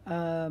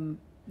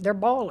 They're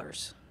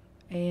ballers.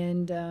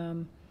 And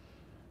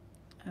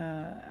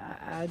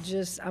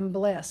I'm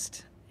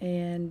blessed.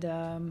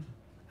 And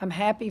I'm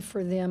happy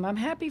for them. I'm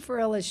happy for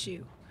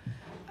LSU.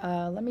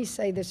 Let me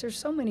say this. There's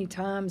so many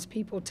times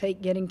people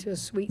take getting to a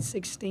Sweet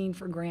 16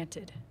 for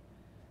granted.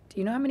 Do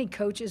you know how many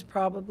coaches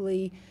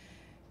probably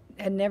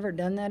had never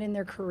done that in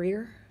their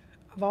career?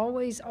 I've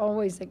always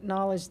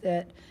acknowledged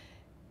that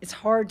it's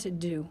hard to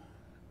do.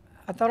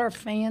 I thought our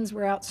fans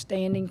were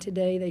outstanding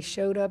today. They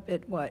showed up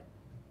at what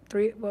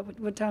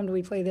time did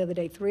we play the other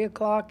day? 3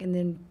 o'clock, and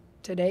then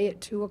today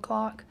at 2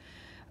 o'clock.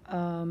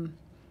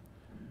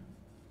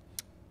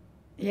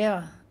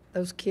 Yeah,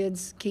 those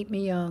kids keep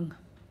me young.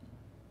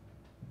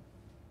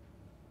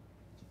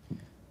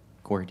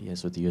 Corey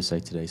Diaz with the USA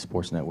Today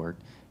Sports Network.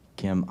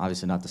 Kim,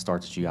 obviously not the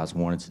start that you guys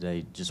wanted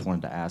today. Just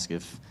wanted to ask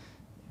if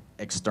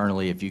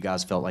externally, if you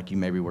guys felt like you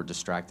maybe were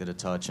distracted a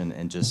touch,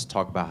 and just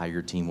talk about how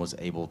your team was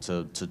able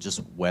to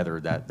just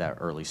weather that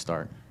early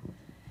start.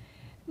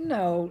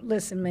 No,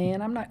 listen,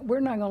 man, we're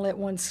not going to let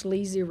one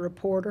sleazy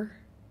reporter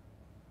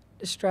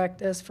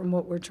distract us from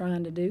what we're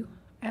trying to do.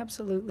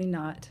 Absolutely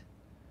not.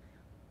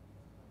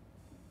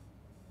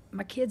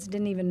 My kids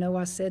didn't even know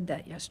I said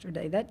that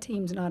yesterday. That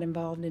team's not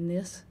involved in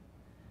this.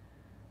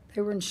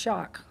 They were in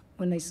shock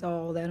when they saw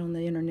all that on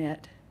the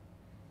internet.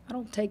 I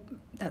don't take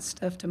that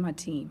stuff to my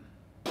team.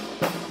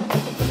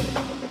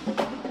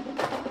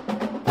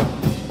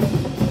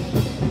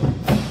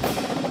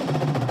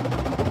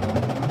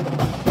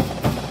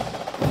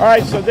 All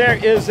right, so there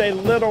is a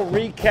little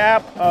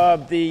recap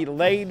of the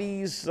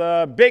ladies'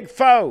 big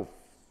foe,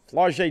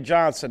 Flau'jae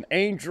Johnson,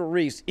 Angel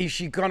Reese. Is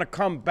she going to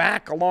come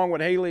back along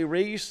with Haley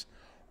Reese?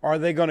 Or are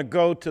they going to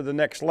go to the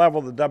next level,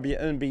 the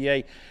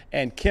WNBA?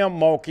 And Kim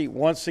Mulkey,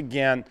 once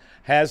again,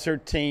 has her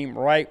team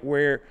right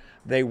where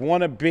they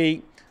want to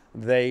be.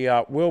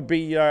 They will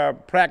be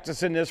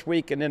practicing this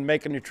week and then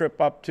making the trip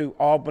up to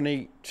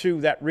Albany to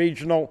that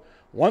regional.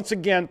 Once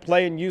again,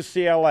 playing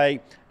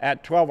UCLA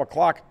at 12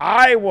 o'clock.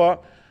 Iowa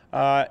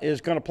is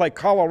going to play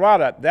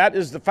Colorado. That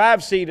is the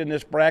 5 seed in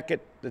this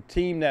bracket, the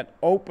team that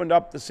opened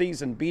up the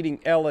season beating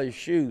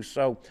LSU.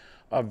 So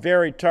a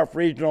very tough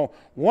regional.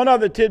 One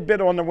other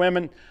tidbit on the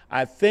women.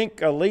 I think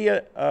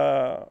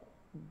Aaliyah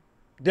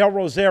Del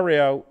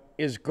Rosario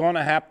is going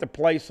to have to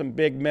play some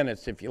big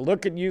minutes. If you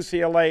look at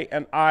UCLA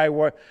and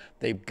Iowa,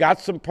 they've got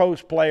some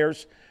post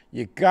players.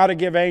 You got to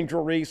give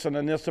Angel Reese and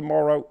Anissa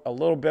Morrow a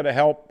little bit of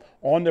help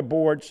on the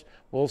boards.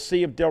 We'll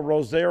see if Del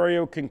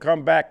Rosario can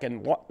come back.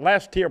 And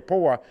Lastia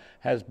Poa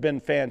has been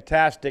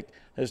fantastic,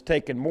 has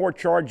taken more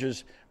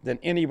charges than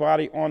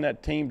anybody on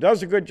that team.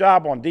 Does a good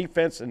job on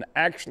defense and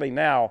actually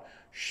now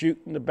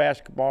shooting the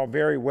basketball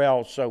very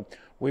well. So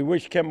we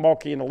wish Kim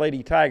Mulkey and the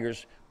Lady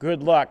Tigers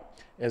good luck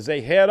as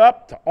they head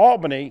up to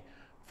Albany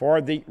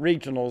for the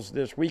regionals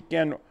this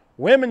weekend.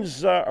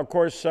 Women's, of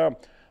course,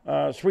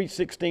 Sweet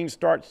 16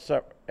 starts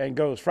and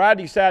goes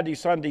Friday, Saturday,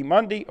 Sunday,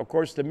 Monday. Of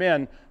course, the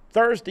men,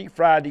 Thursday,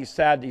 Friday,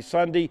 Saturday,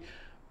 Sunday.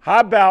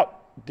 How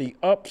about the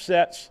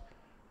upsets?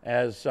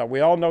 As we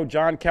all know,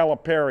 John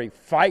Calipari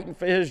fighting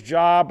for his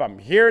job. I'm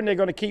hearing they're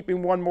going to keep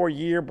him one more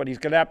year, but he's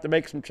going to have to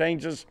make some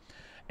changes.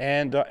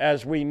 And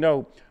as we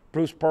know,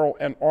 Bruce Pearl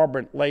and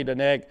Auburn laid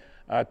an egg.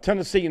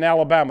 Tennessee and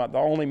Alabama, the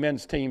only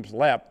men's teams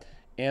left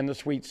in the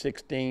Sweet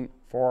 16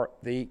 for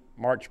the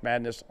March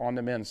Madness on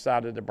the men's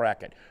side of the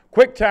bracket.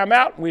 Quick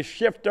timeout. We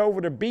shift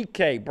over to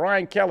BK,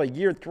 Brian Kelly,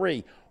 year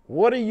 3.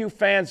 What are you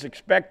fans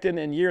expecting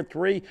in year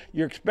 3?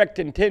 You're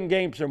expecting 10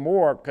 games or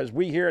more because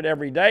we hear it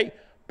every day.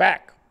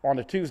 Back on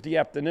a Tuesday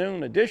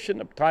afternoon edition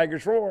of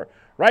Tigers Roar,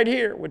 right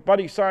here with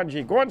Buddy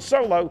Sanjay. Going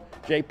solo.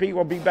 JP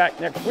will be back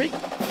next week,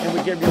 and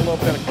we give you a little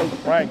bit of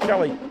Coach Brian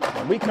Kelly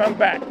when we come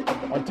back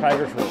on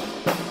Tigers Roar.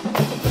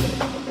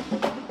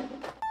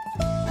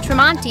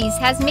 Tremonti's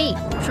has meat.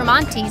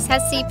 Tremonti's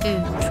has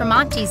seafood.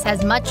 Tremonti's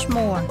has much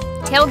more.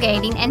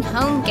 Tailgating and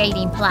home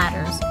gating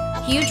platters.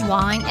 Huge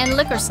wine and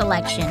liquor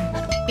selection.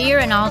 Beer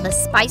and all the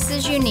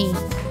spices you need.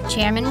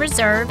 Chairman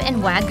Reserve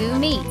and Wagyu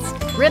meats.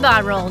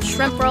 Ribeye rolls,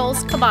 shrimp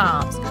rolls,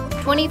 kebabs.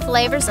 20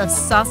 flavors of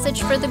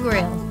sausage for the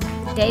grill.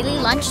 Daily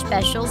lunch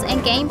specials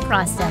and game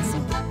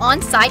processing.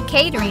 On-site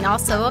catering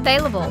also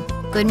available.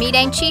 Good meat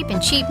ain't cheap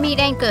and cheap meat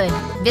ain't good.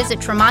 Visit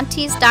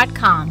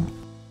Tremontis.com.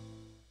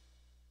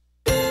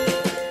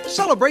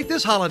 Celebrate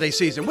this holiday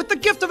season with the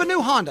gift of a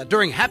new Honda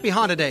during Happy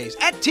Honda Days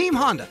at Team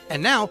Honda.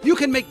 And now you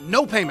can make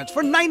no payments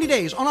for 90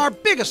 days on our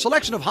biggest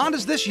selection of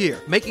Hondas this year,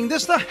 making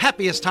this the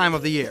happiest time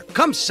of the year.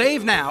 Come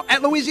save now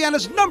at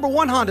Louisiana's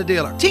 #1 Honda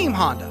dealer, Team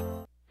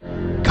Honda.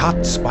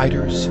 Caught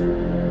spiders?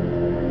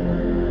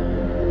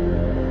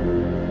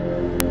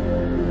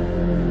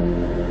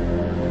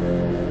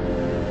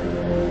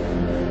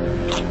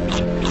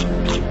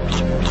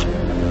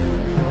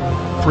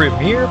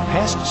 Premier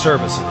Pest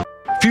Services.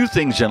 Few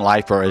things in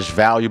life are as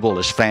valuable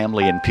as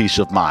family and peace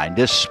of mind,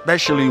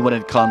 especially when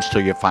it comes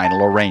to your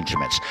final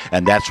arrangements,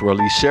 and that's where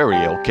Lee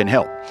Serio can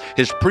help.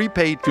 His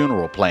prepaid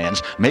funeral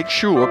plans make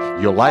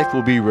sure your life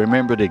will be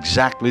remembered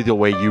exactly the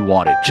way you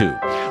want it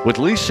to. With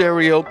Lee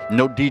Serio,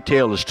 no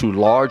detail is too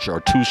large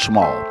or too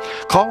small.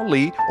 Call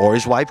Lee or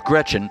his wife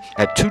Gretchen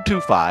at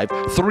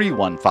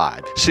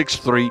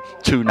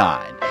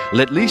 225-315-6329.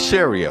 Let Lee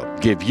Serio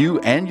give you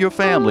and your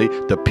family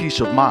the peace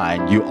of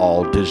mind you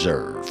all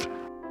deserve.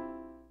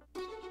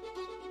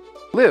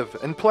 Live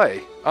and play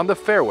on the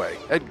fairway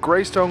at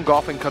Greystone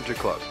Golf and Country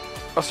Club,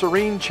 a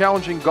serene,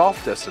 challenging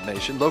golf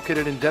destination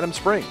located in Denham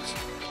Springs.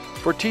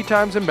 For tee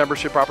times and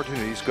membership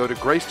opportunities, go to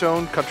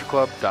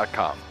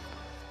GreystoneCountryClub.com.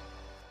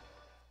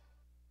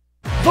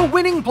 The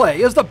winning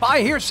play is the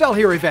Buy Here, Sell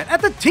Here event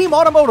at the Team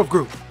Automotive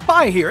Group.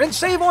 Buy here and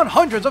save on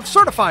hundreds of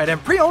certified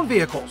and pre-owned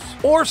vehicles.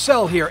 Or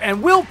sell here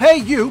and we'll pay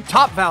you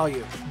top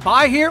value.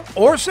 Buy here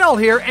or sell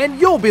here and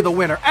you'll be the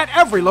winner at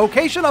every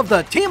location of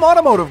the Team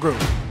Automotive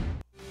Group.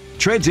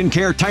 Treads &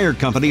 Care Tire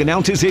Company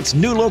announces its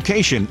new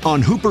location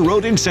on Hooper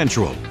Road in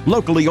Central.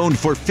 Locally owned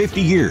for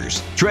 50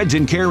 years, Treads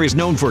 & Care is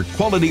known for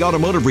quality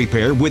automotive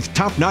repair with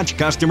top-notch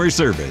customer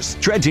service.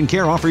 Treads &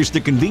 Care offers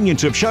the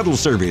convenience of shuttle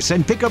service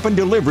and pickup and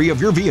delivery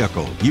of your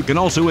vehicle. You can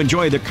also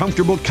enjoy the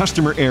comfortable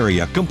customer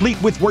area,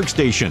 complete with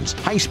workstations,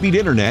 high-speed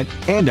internet,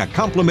 and a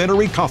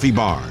complimentary coffee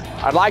bar.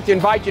 I'd like to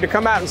invite you to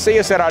come out and see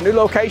us at our new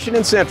location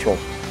in Central.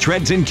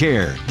 Treads &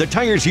 Care, the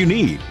tires you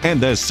need and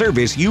the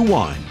service you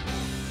want.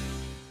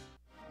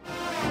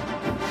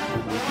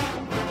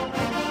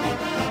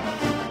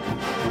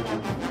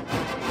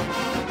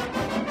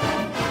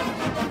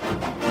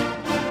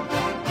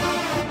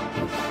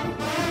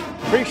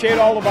 Appreciate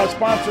all of our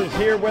sponsors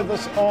here with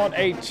us on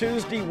a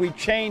Tuesday. We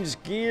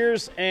changed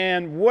gears,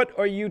 and what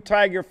are you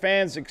Tiger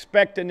fans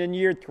expecting in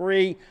year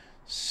 3?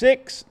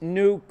 6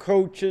 new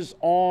coaches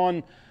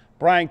on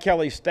Brian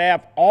Kelly's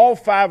staff, all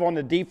 5 on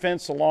the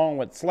defense, along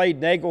with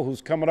Slade Nagel,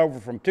 who's coming over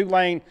from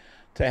Tulane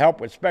to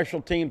help with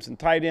special teams and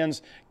tight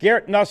ends.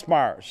 Garrett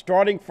Nussmeier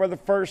starting for the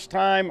first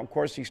time. Of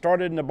course, he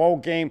started in the bowl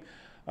game.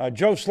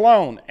 Joe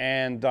Sloan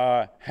and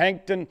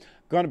Hankton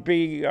going to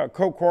be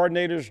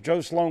co-coordinators.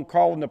 Joe Sloan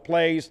calling the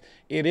plays.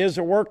 It is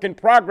a work in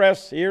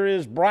progress. Here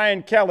is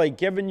Brian Kelly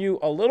giving you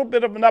a little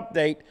bit of an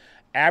update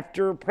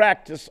after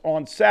practice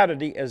on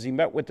Saturday as he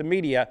met with the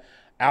media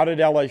out at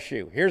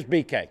LSU. Here's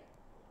BK.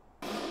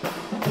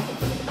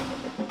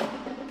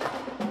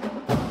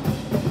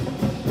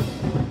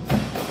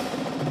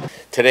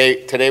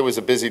 Today was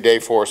a busy day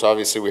for us.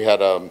 Obviously, we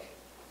had a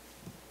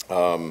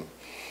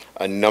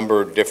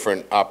number of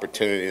different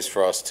opportunities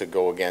for us to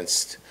go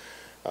against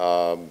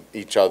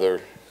each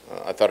other.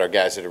 I thought our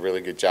guys did a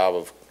really good job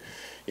of,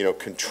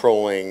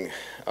 controlling,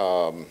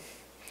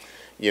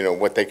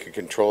 what they could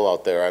control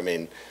out there. I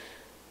mean,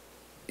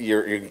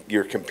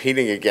 you're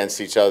competing against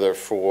each other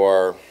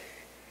for,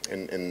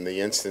 in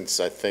the instance,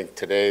 I think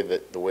today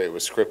that the way it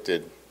was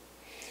scripted,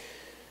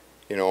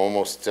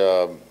 almost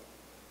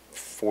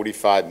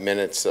 45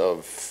 minutes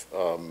of,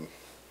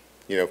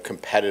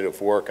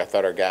 competitive work. I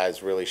thought our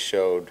guys really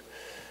showed,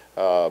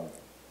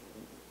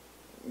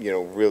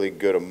 really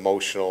good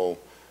emotional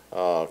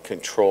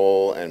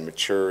control and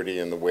maturity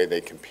in the way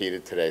they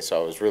competed today. So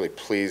I was really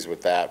pleased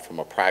with that from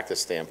a practice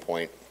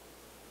standpoint.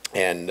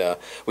 And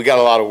we got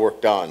a lot of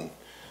work done.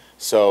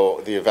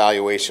 So the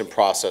evaluation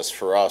process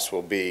for us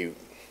will be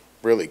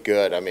really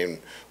good. I mean,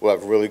 we'll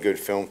have really good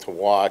film to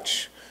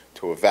watch,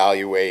 to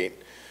evaluate.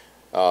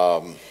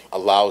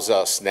 Allows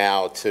us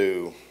now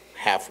to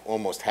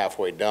almost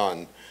halfway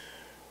done,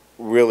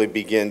 really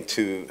begin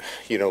to,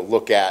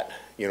 look at,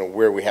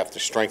 where we have to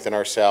strengthen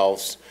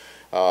ourselves,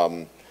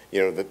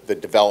 the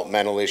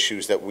developmental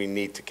issues that we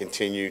need to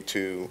continue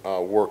to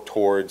work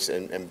towards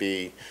and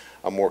be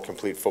a more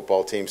complete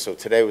football team. So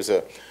today was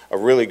a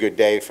really good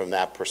day from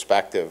that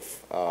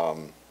perspective. I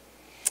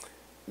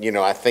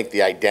think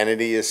the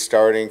identity is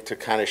starting to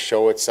kind of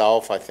show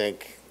itself. I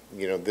think,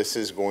 this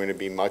is going to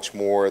be much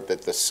more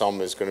that the sum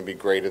is going to be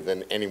greater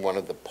than any one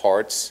of the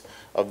parts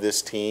of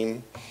this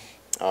team,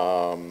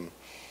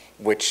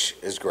 which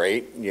is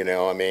great.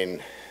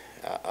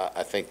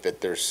 I think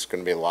that there's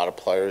going to be a lot of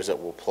players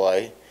that will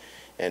play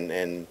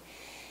and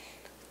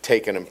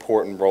take an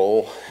important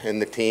role in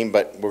the team,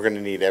 but we're going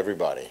to need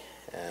everybody.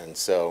 And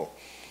so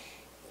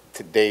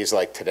days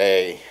like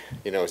today,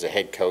 as a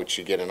head coach,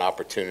 you get an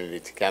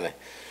opportunity to kind of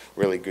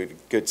really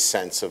good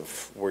sense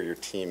of where your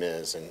team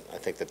is, and I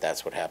think that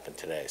that's what happened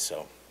today.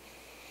 So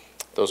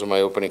those are my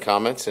opening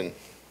comments, and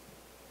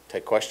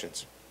take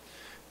questions.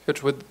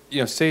 Coach, with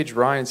Sage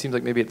Ryan seems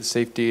like maybe at the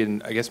safety,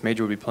 and I guess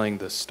Major would be playing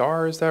the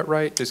star. Is that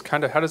right? Just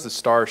kind of how does the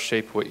star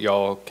shape what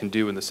y'all can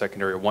do in the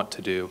secondary or want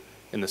to do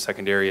in the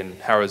secondary, and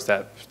how is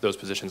those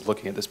positions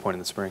looking at this point in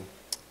the spring?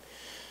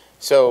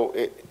 So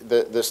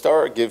the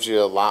star gives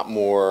you a lot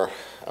more,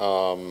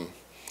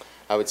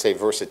 I would say,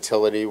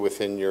 versatility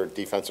within your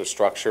defensive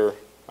structure.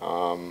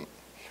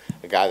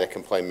 A guy that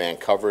can play man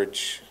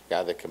coverage, a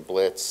guy that can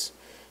blitz,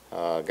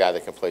 a guy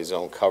that can play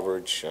zone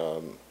coverage.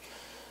 A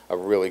a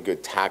really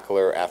good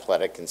tackler,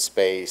 athletic in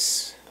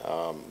space,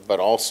 but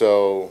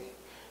also,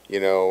 you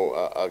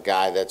know, a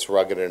guy that's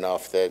rugged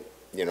enough that,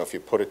 you know, if you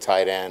put a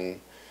tight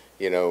end,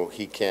 you know,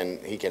 he can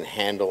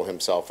handle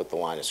himself at the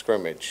line of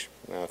scrimmage.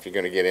 If you're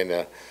going to get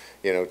into,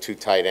 you know, 2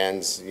 tight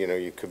ends, you know,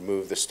 you could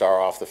move the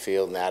star off the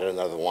field and add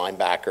another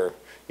linebacker,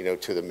 you know,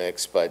 to the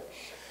mix. But,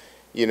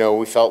 you know,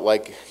 we felt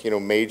like, you know,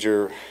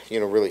 Major, you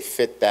know, really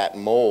fit that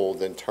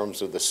mold in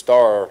terms of the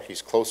star.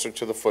 He's closer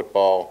to the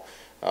football,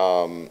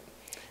 and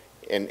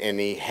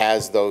he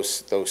has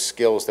those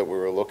skills that we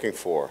were looking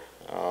for.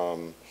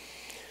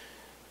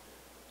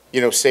 You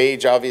know,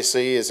 Sage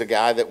obviously is a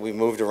guy that we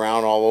moved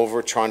around all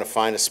over trying to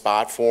find a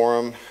spot for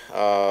him.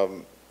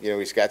 You know,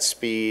 he's got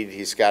speed,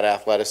 he's got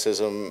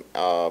athleticism.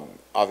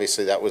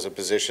 Obviously, that was a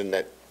position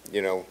that,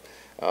 you know,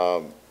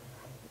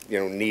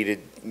 needed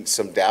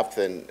some depth,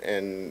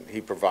 and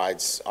he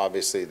provides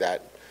obviously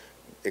that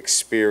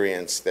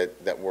experience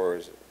that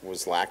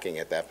was lacking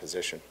at that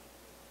position.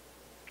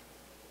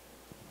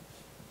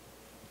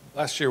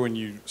 Last year when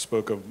you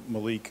spoke of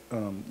Malik,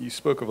 you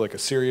spoke of like a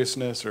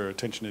seriousness or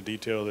attention to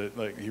detail that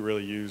like he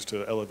really used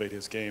to elevate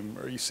his game.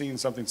 Are you seeing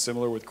something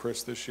similar with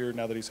Chris this year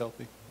now that he's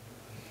healthy?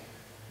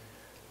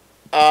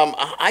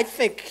 I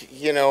think,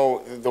 you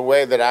know, the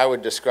way that I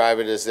would describe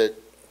it is that,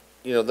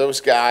 you know, those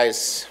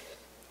guys,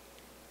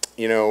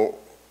 you know,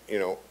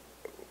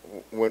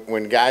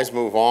 when guys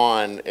move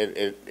on,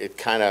 it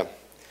kind of,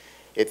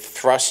 it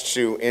thrusts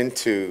you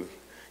into,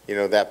 you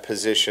know, that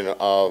position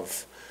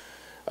of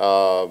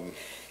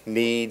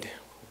need,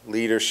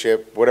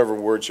 leadership, whatever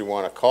words you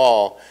want to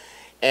call,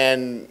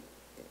 and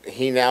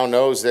he now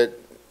knows that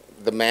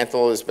the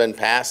mantle has been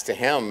passed to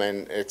him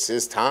and it's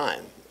his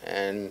time.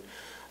 And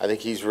I think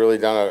he's really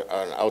done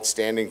an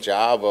outstanding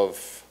job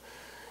of,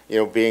 you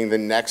know, being the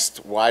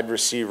next wide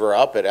receiver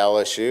up at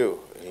LSU.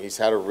 He's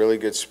had a really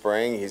good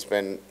spring. He's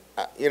been,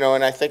 you know,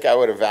 and I think I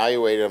would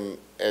evaluate him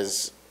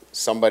as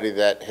somebody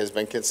that has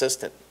been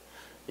consistent.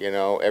 You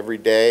know, every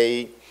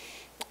day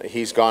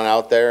he's gone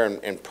out there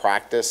and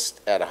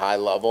practiced at a high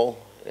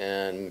level,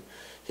 and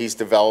he's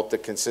developed a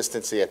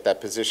consistency at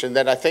that position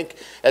that I think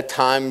at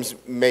times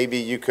maybe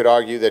you could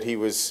argue that he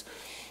was,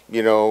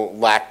 you know,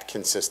 lacked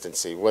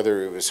consistency,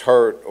 whether he was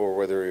hurt or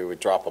whether he would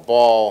drop a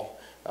ball.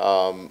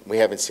 We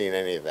haven't seen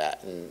any of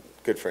that, and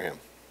good for him.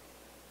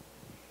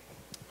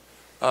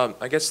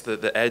 I guess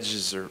the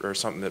edges are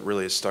something that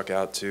really has stuck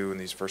out too in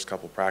these first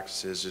couple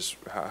practices. Just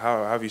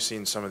how have you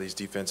seen some of these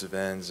defensive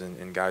ends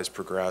and guys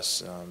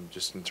progress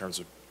just in terms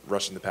of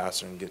rushing the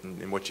passer and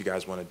getting and what you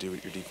guys want to do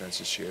with your defense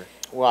this year?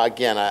 Well,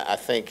 again, I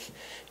think,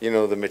 you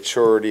know, the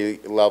maturity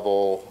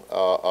level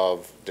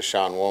of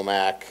Deshaun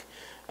Womack,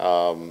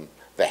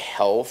 the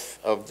health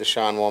of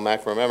Deshaun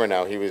Womack. Remember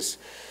now, he was,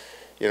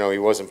 you know, he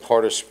wasn't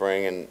part of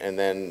spring and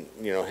then,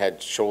 you know,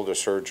 had shoulder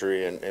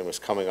surgery and was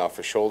coming off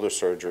of shoulder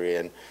surgery.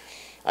 And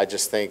I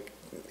just think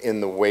in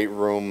the weight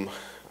room,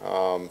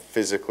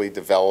 physically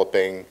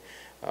developing,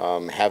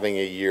 having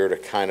a year to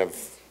kind of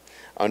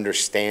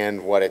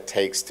understand what it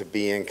takes to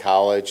be in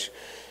college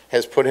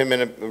has put him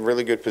in a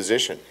really good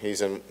position. He's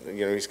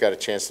got a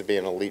chance to be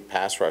an elite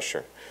pass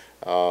rusher.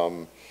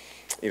 You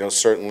know,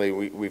 certainly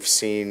we've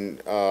seen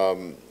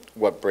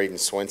what Braden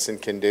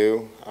Swinson can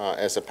do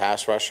as a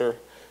pass rusher.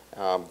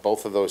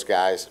 Both of those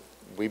guys,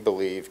 we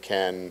believe,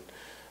 can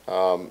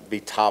be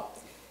top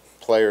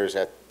players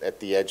at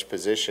the edge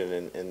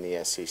position in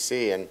the SEC.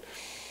 And,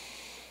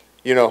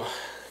 you know,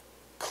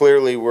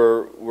 clearly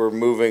we're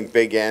moving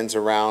big ends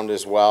around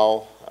as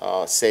well.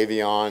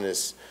 Savion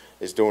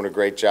is doing a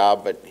great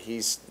job, but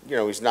he's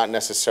not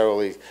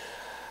necessarily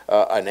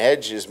an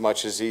edge as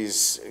much as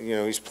he's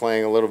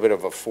playing a little bit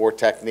of a 4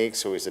 technique,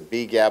 so he's a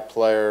B-gap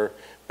player,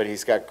 but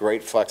he's got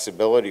great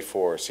flexibility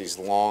for us. He's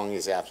long,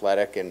 he's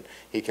athletic, and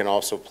he can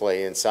also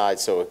play inside,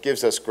 so it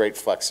gives us great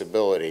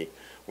flexibility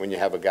when you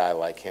have a guy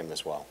like him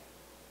as well.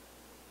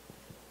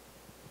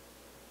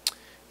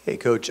 Hey,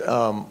 Coach,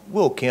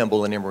 Will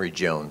Campbell and Emory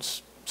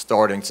Jones,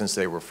 starting since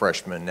they were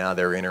freshmen, now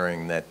they're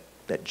entering that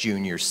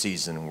junior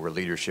season where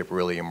leadership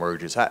really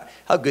emerges.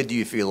 How good do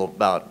you feel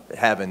about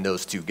having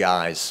those 2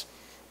 guys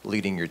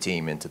leading your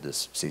team into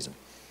this season?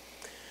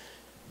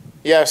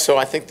 Yeah, so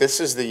I think this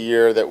is the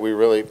year that we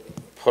really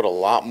put a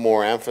lot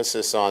more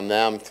emphasis on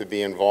them to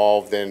be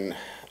involved in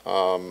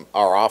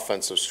our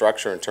offensive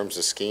structure in terms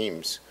of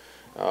schemes.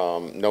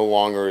 No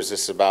longer is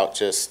this about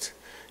just,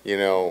 you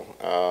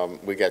know,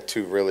 we got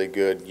 2 really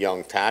good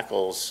young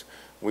tackles.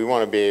 We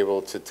want to be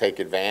able to take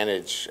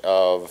advantage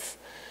of,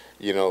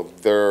 you know,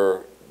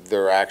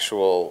 their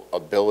actual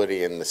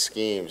ability in the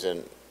schemes.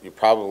 And you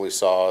probably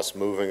saw us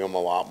moving them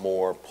a lot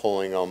more,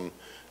 pulling them,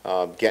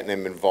 getting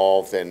them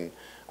involved in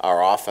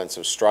our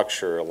offensive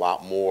structure a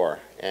lot more.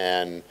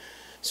 And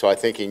so I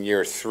think in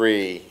year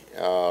 3,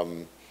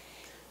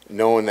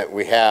 knowing that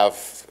we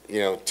have, you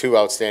know, 2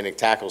 outstanding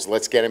tackles,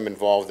 let's get them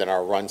involved in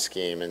our run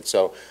scheme. And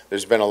so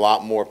there's been a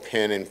lot more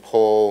pin and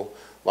pull,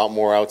 a lot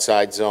more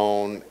outside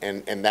zone,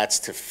 and that's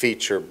to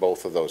feature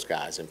both of those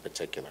guys in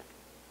particular.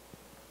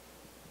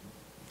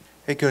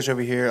 Hey, Coach,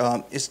 over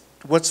here.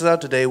 what stood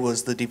out today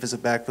was the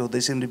defensive backfield. They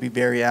seem to be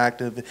very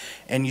active,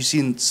 and you've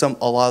seen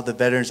a lot of the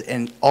veterans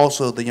and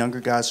also the younger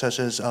guys such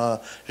as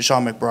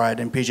Deshaun McBride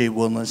and P.J.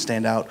 Woodland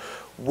stand out.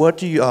 How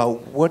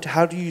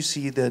do you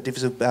see the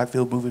defensive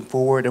backfield moving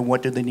forward, and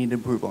what do they need to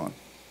improve on?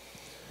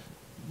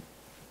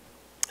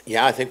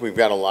 Yeah, I think we've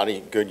got a lot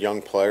of good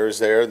young players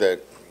there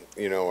that,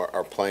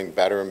 are playing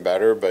better and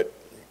better. But,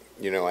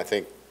 I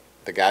think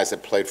the guys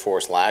that played for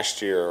us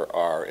last year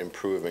are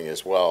improving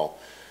as well.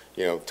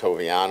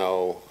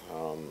 Toviano,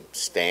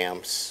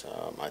 Stamps,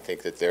 I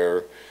think that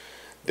they're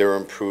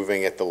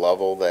improving at the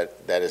level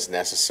that is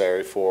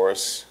necessary for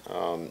us.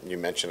 You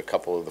mentioned a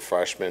couple of the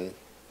freshmen.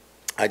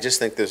 I just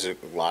think there's a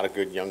lot of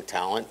good young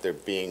talent. They're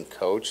being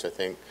coached. I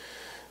think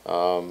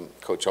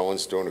Coach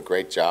Owen's doing a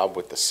great job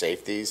with the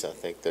safeties. I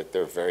think that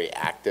they're very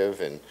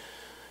active and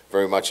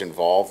very much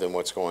involved in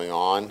what's going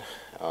on.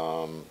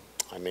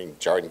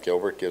 Jordan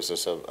Gilbert gives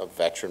us a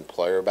veteran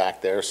player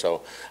back there.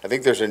 So I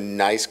think there's a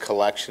nice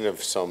collection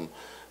of some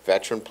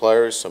veteran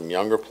players, some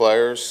younger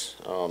players.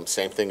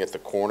 Same thing at the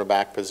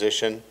cornerback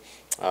position.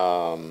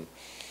 I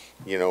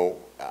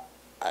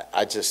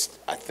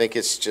think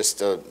it's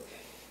just a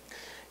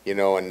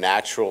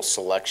natural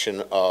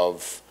selection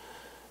of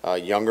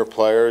younger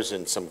players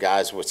and some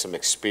guys with some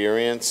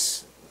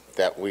experience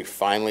that we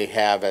finally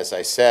have. As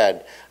I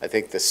said, I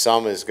think the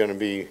sum is going to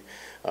be,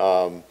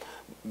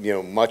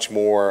 much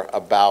more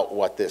about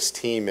what this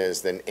team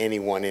is than any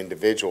one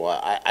individual.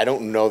 I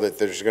don't know that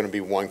there's going to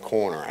be one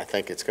corner. I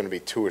think it's going to be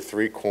 2 or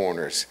 3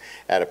 corners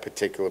at a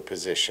particular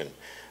position.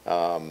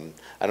 I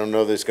don't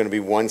know there's going to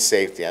be one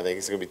safety. I think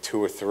it's going to be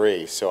 2 or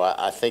 3. So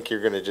I think you're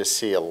going to just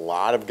see a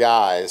lot of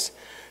guys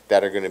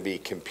that are going to be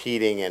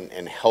competing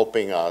and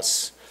helping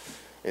us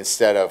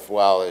instead of,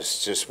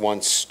 it's just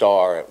one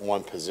star at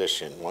one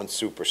position, one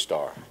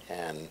superstar.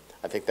 And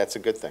I think that's a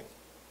good thing.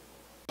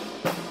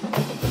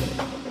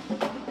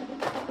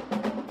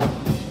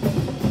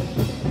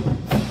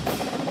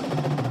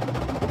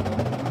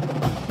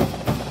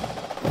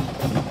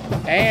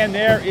 And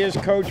there is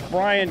Coach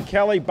Brian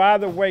Kelly. By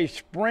the way,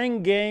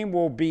 spring game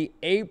will be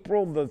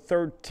April the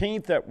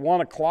 13th at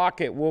 1 o'clock.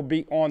 It will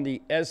be on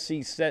the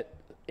SEC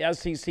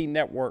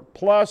Network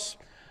Plus.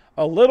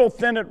 A little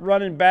thin at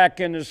running back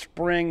in the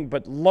spring,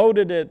 but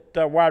loaded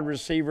at wide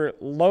receiver,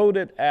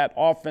 loaded at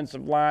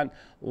offensive line,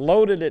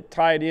 loaded at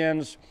tight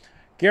ends.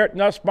 Garrett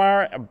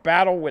Nussmeier, a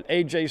battle with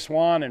A.J.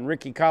 Swan and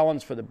Ricky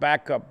Collins for the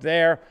backup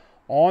there.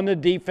 On the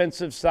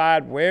defensive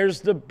side,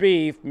 where's the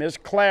beef? Miss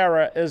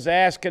Clara is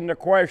asking the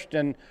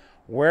question,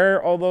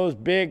 where are those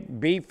big,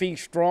 beefy,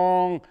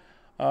 strong,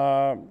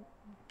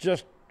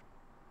 just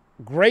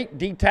great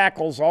D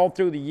tackles all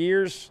through the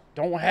years?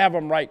 Don't have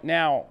them right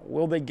now.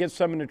 Will they get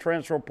some in the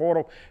transfer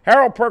portal?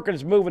 Harold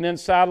Perkins moving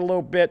inside a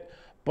little bit,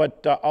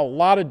 but a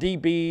lot of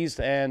DBs,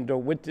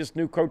 and with this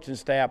new coaching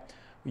staff,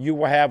 you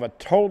will have a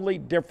totally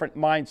different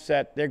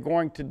mindset. They're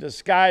going to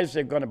disguise,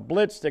 they're going to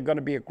blitz, they're going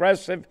to be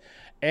aggressive,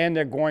 and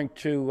they're going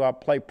to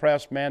play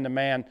press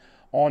man-to-man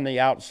on the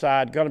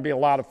outside. Going to be a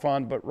lot of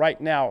fun, but right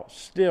now,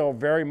 still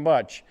very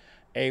much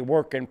a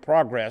work in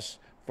progress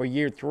for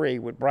year 3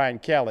 with Brian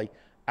Kelly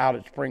out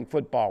at spring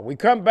football. We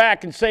come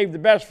back and save the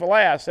best for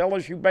last.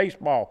 LSU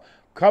baseball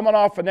coming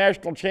off a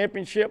national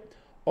championship,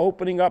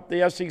 opening up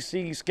the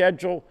SEC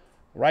schedule.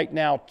 Right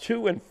now,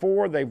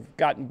 2-4. They've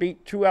gotten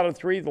beat 2 out of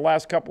 3 the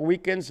last couple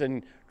weekends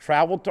and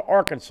traveled to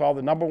Arkansas,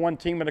 the #1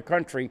 team in the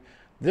country,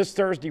 this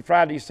Thursday,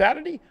 Friday,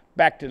 Saturday.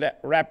 Back to that.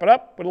 Wrap it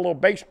up with a little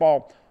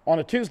baseball on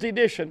a Tuesday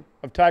edition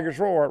of Tigers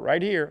Roar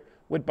right here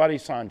with Buddy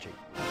Sanji.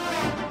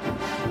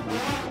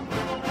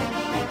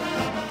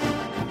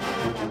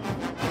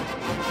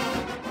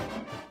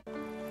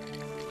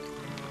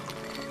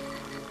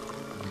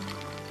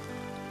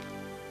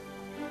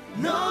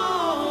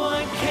 No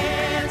one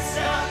can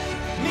stop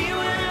me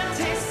when I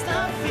taste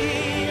the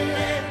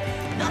feeling.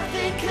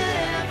 Nothing could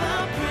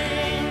ever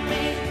bring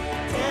me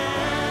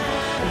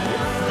down.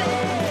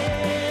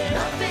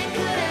 Nothing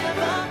could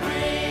ever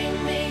bring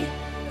me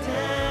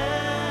down.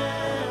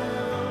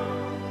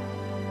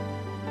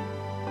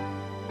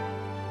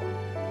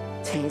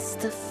 Taste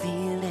the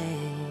feeling.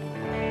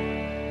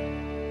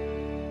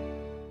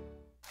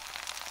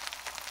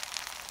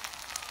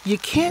 You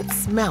can't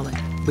smell it,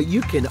 but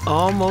you can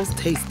almost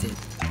taste it.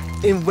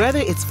 And whether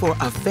it's for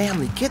a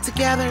family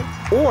get-together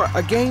or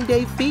a game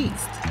day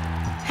feast,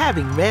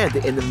 having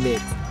Manda in the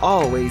mix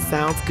always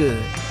sounds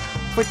good.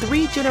 For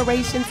 3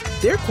 generations,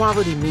 their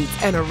quality meats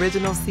and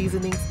original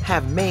seasonings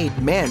have made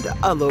Manda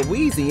a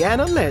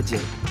Louisiana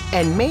legend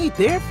and made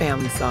their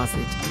family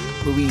sausage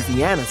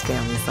Louisiana's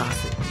family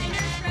sausage.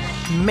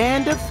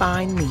 Manda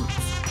Fine Meats,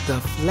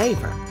 the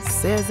flavor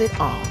says it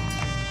all.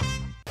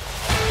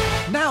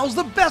 Now's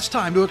the best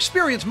time to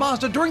experience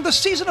Mazda during the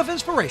Season of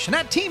Inspiration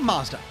at Team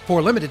Mazda. For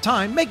a limited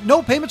time, make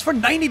no payments for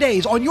 90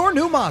 days on your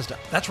new Mazda.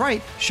 That's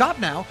right, shop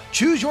now,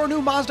 choose your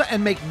new Mazda,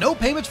 and make no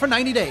payments for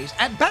 90 days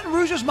at Baton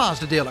Rouge's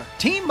Mazda dealer,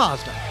 Team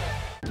Mazda.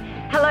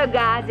 Hello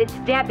guys, it's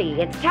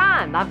Debbie. It's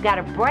time. I've got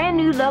a brand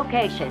new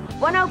location.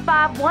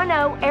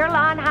 10510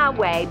 Airline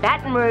Highway,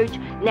 Baton Rouge,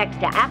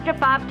 next to After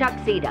 5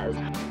 Tuxedos.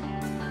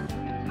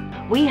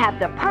 We have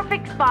the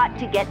perfect spot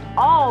to get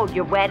all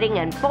your wedding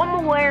and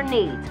formal wear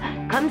needs.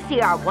 Come see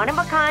our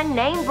one-of-a-kind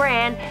name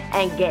brand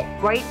and get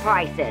great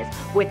prices.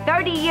 With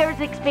 30 years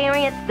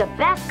experience, the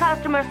best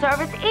customer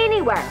service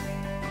anywhere.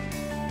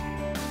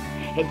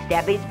 It's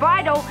Debbie's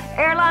Bridal,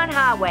 Airline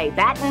Highway,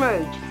 Baton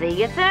Rouge. See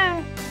you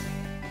soon.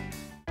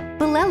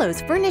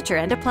 Bolello's Furniture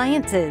and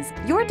Appliances,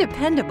 your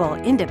dependable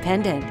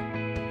independent.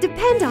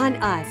 Depend on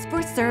us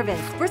for service,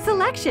 for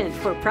selection,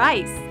 for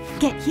price.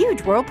 Get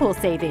huge Whirlpool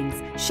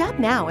savings. Shop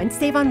now and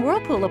save on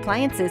Whirlpool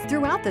appliances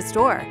throughout the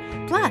store.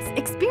 Plus,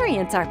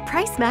 experience our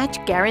price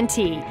match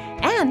guarantee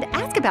and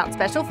ask about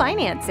special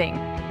financing.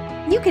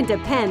 You can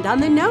depend on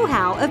the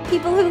know-how of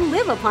people who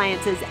live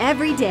appliances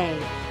every day.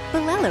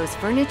 Bolello's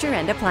Furniture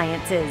and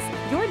Appliances,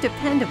 your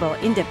dependable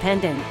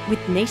independent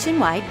with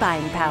nationwide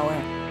buying power.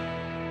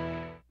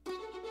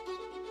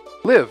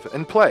 Live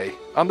and play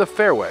on the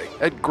fairway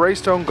at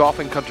Greystone Golf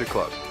and Country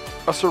Club,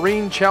 a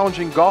serene,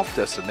 challenging golf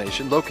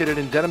destination located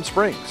in Denham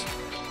Springs.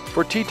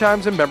 For tee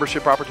times and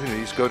membership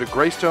opportunities, go to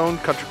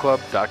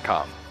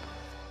GreystoneCountryClub.com.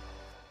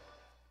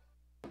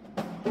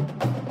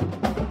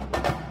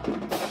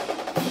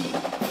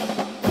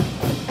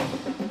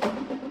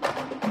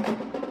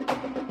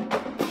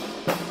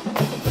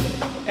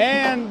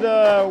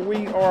 And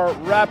we are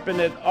wrapping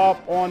it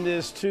up on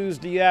this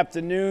Tuesday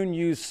afternoon.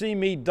 You see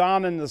me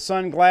donning the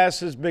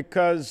sunglasses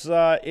because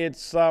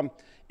it's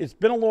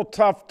been a little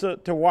tough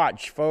to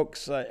watch,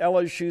 folks.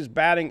 LSU's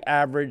batting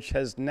average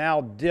has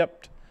now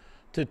dipped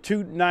to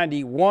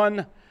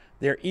 .291.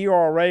 Their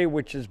ERA,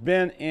 which has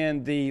been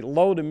in the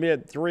low to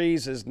mid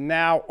threes, is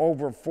now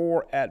over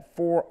 4 at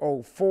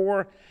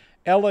 .404.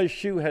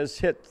 LSU has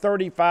hit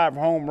 35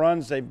 home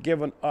runs. They've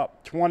given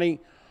up 20.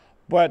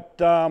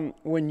 But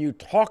when you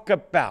talk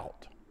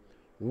about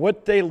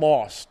what they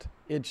lost,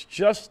 it's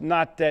just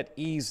not that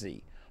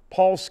easy.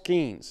 Paul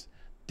Skeens,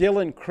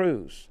 Dylan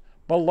Cruz,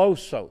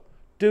 Beloso,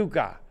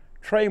 Dugas,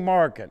 Trey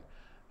Morgan,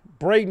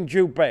 Braden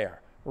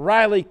Joubert,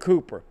 Riley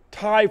Cooper,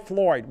 Ty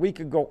Floyd. We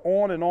could go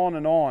on and on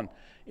and on.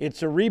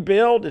 It's a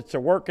rebuild. It's a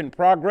work in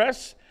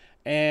progress.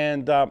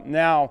 And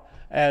now,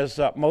 as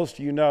most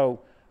of you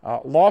know,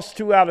 lost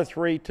 2 out of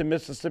 3 to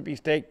Mississippi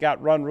State,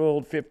 got run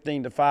ruled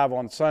 15-5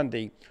 on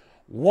Sunday.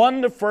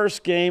 Won the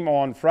first game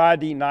on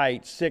Friday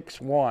night,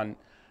 6-1.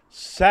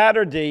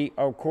 Saturday,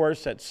 of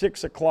course, at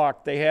 6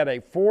 o'clock, they had a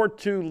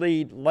 4-2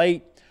 lead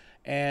late,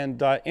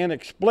 and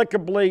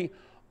inexplicably,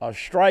 a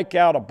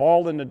strikeout, a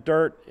ball in the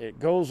dirt. It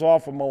goes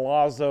off of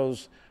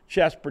Milazzo's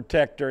chest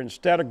protector.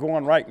 Instead of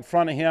going right in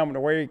front of him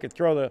to where he could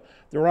throw the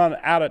run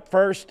out at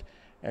first,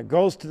 it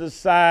goes to the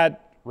side,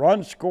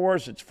 run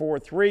scores, it's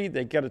 4-3.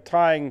 They get a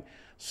tying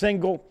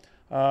single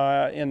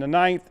in the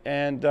ninth,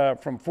 and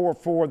from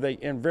 4-4, they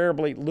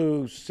invariably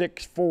lose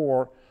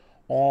 6-4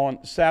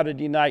 on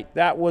Saturday night.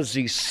 That was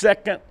the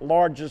second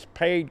largest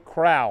paid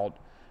crowd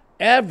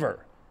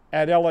ever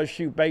at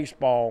LSU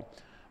baseball,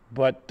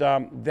 but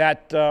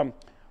that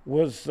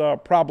was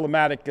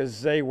problematic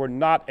as they were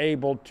not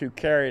able to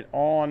carry it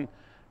on.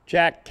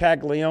 Jack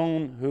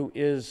Caglione, who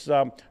is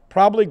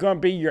probably going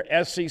to be your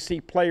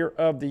SEC Player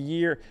of the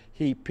Year.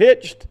 He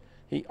pitched,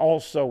 he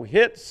also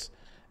hits,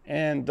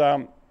 and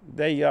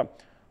they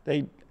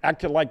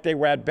acted like they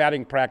were at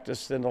batting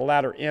practice in the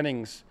latter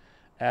innings,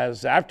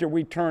 as after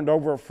we turned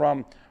over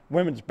from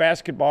women's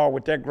basketball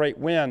with that great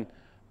win,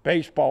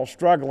 baseball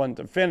struggling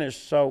to finish.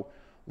 So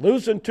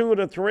losing 2 of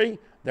the 3,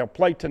 they'll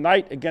play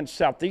tonight against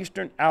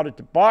Southeastern out at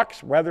the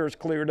box. Weather is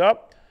cleared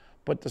up,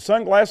 but the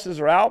sunglasses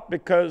are out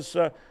because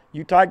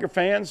you Tiger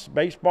fans,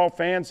 baseball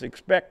fans,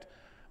 expect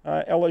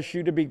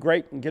LSU to be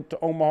great and get to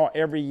Omaha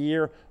every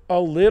year. A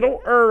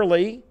little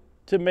early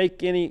to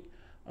make any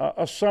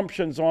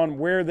assumptions on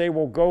where they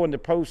will go in the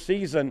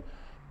postseason,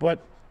 but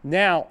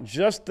now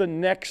just the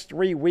next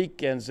 3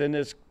 weekends in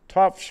this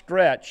tough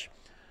stretch,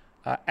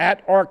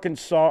 at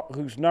Arkansas,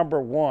 who's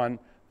number 1,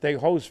 they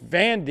host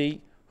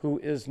Vandy, who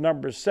is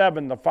number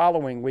 7 the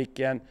following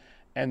weekend,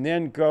 and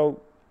then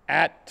go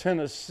at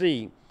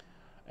Tennessee,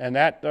 and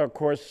that, of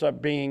course,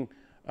 being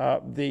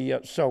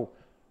so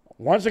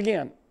once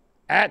again,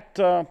 at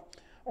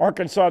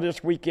Arkansas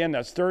this weekend,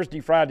 that's Thursday,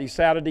 Friday,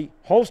 Saturday.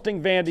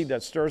 Hosting Vandy,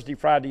 that's Thursday,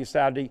 Friday,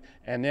 Saturday.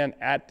 And then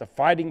at the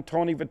Fighting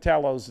Tony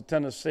Vitello's of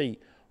Tennessee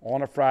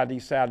on a Friday,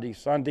 Saturday,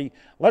 Sunday.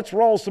 Let's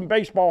roll some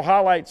baseball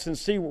highlights and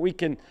see what we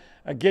can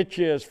get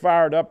you as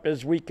fired up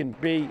as we can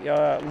be.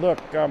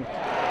 Look,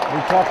 we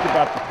talked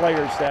about the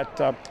players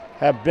that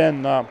have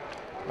been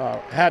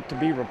had to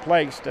be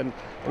replaced. And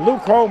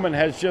Luke Holman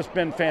has just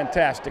been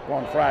fantastic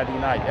on Friday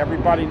night.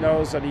 Everybody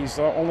knows that he's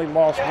only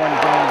lost 1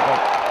 game,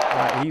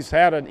 but he's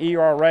had an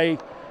ERA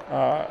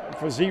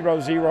for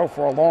 0-0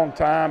 for a long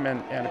time.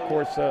 And of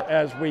course,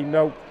 as we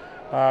note,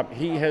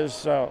 he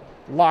has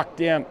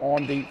locked in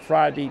on the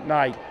Friday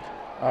night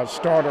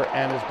starter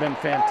and has been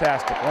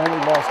fantastic. Only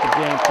lost a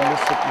game to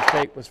Mississippi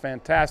State, was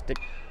fantastic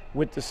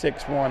with the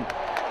 6-1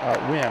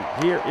 win.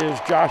 Here is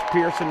Josh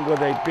Pearson with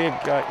a big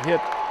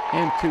hit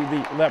into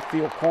the left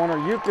field corner.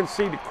 You can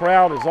see the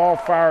crowd is all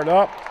fired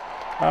up,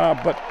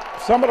 but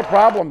some of the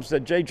problems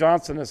that Jay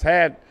Johnson has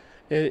had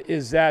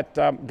is that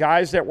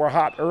guys that were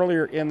hot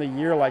earlier in the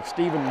year, like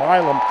Stephen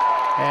Milam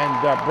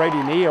and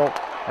Brady Neal,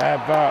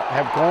 have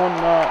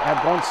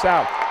gone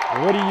south.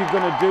 What are you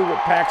going to do with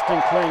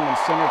Paxton Kling in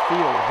center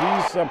field?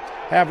 He's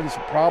having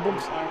some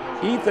problems.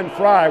 Ethan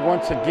Fry,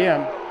 once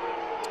again,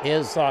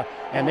 is,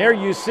 and there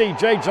you see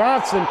Jay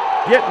Johnson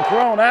getting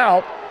thrown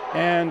out.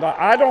 And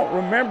I don't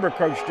remember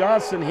Coach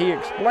Johnson. He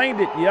explained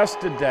it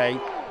yesterday.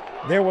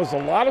 There was a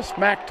lot of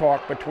smack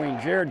talk between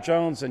Jared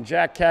Jones and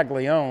Jack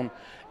Caglione,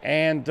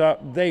 and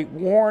they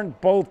warned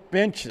both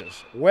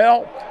benches.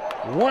 Well,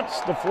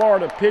 once the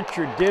Florida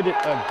pitcher did it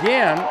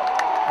again,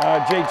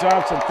 Jay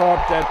Johnson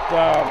thought that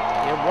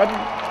it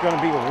wasn't going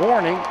to be a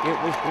warning. It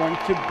was going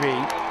to be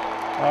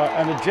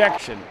an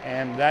ejection,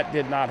 and that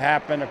did not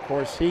happen. Of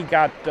course, he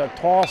got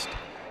tossed.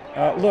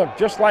 Look,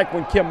 just like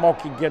when Kim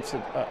Mulkey gets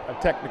a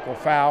technical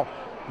foul,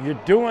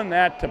 you're doing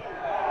that to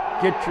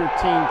get your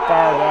team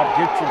fired up,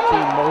 get your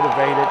team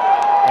motivated.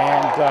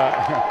 And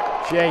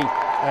Jay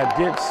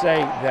did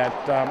say that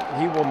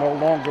he will no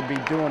longer be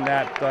doing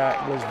that.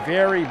 Was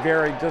very,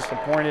 very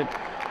disappointed.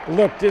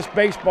 Look, this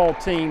baseball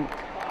team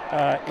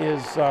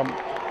is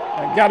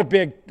got a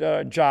big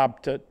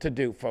job to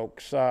do,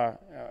 folks.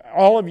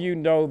 All of you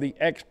know the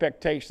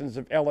expectations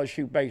of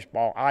LSU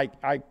baseball.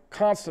 I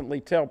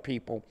constantly tell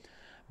people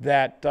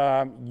that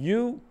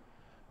you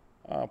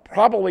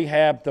probably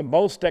have the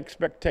most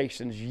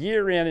expectations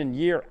year in and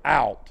year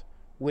out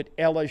with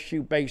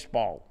LSU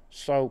baseball.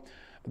 So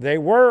they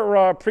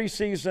were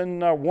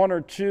preseason 1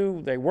 or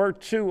 2. They were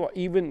 2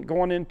 even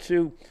going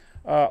into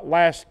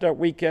last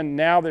weekend.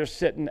 Now they're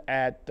sitting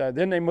at,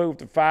 then they moved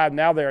to 5.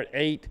 Now they're at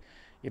 8.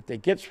 If they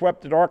get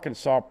swept at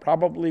Arkansas,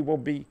 probably will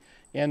be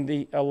in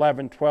the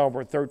 11, 12,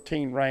 or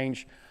 13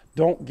 range.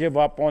 Don't give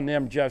up on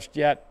them just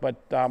yet, but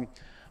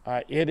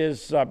it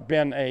has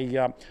been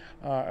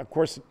of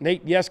course,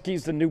 Nate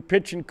Yeske's the new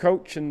pitching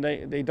coach, and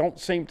they don't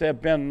seem to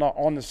have been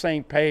on the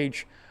same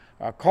page.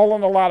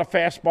 Calling a lot of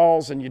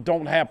fastballs, and you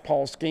don't have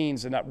Paul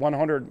Skeens in that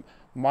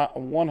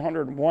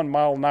 101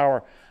 mile an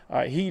hour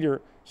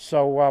heater.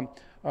 So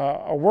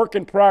a work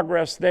in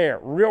progress there.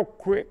 Real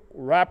quick,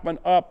 wrapping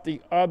up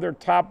the other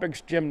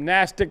topics.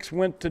 Gymnastics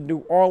went to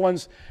New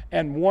Orleans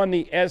and won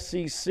the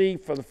SEC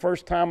for the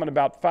first time in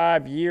about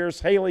 5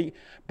 years. Haley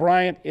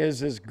Bryant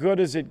is as good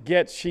as it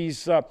gets.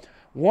 She's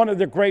one of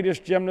the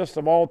greatest gymnasts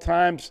of all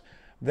times.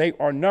 They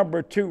are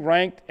number 2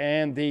 ranked,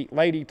 and the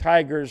Lady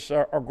Tigers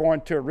are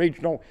going to a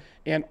regional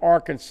in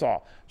Arkansas.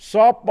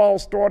 Softball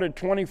started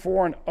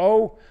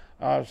 24-0.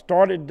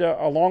 Started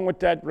along with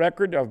that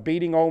record of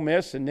beating Ole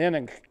Miss, and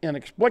then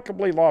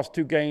inexplicably lost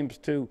 2 games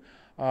to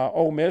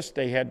Ole Miss.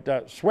 They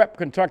had swept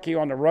Kentucky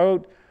on the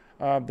road.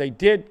 They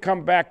did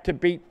come back to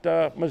beat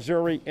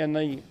Missouri in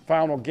the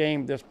final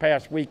game this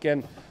past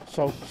weekend.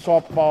 So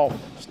softball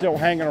still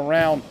hanging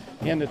around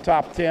in the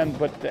top 10.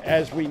 But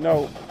as we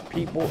know,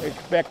 people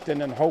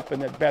expecting and hoping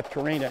that Beth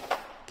Torina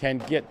can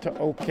get to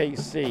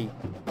OKC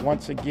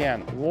once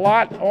again. A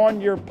lot on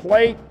your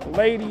plate,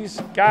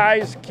 ladies,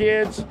 guys,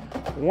 kids.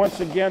 Once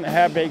again,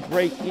 have a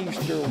great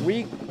Easter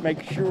week.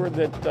 Make sure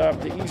that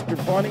the Easter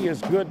Bunny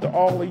is good to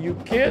all of you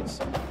kids.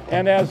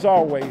 And as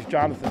always,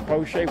 Jonathan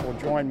Poche will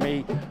join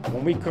me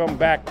when we come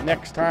back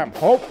next time.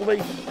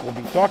 Hopefully, we'll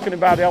be talking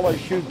about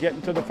LSU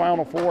getting to the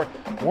Final Four.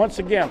 Once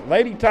again,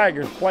 Lady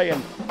Tigers playing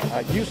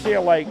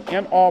UCLA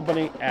in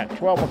Albany at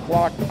 12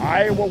 o'clock.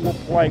 Iowa will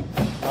play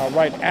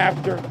right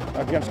after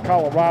against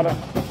Colorado.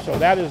 So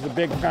that is the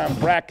big-time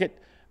bracket.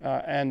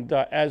 And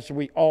as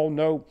we all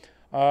know,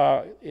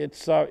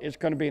 it's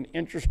going to be an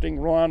interesting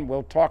run.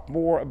 We'll talk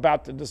more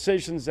about the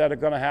decisions that are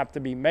going to have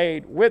to be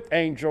made with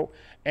Angel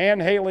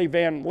and Haley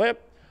Van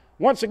Lip.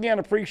 Once again,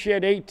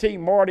 appreciate AT,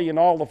 Marty, and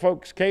all the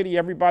folks, Katie,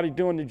 everybody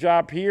doing the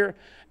job here.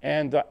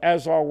 And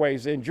as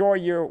always, enjoy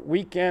your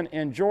weekend,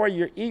 enjoy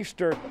your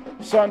Easter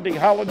Sunday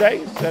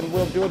holidays, and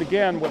we'll do it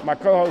again with my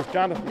co-host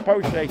Jonathan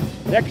Poche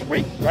next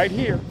week right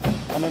here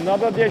on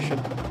another edition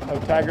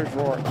of Tigers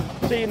Roar.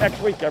 See you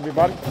next week,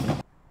 everybody.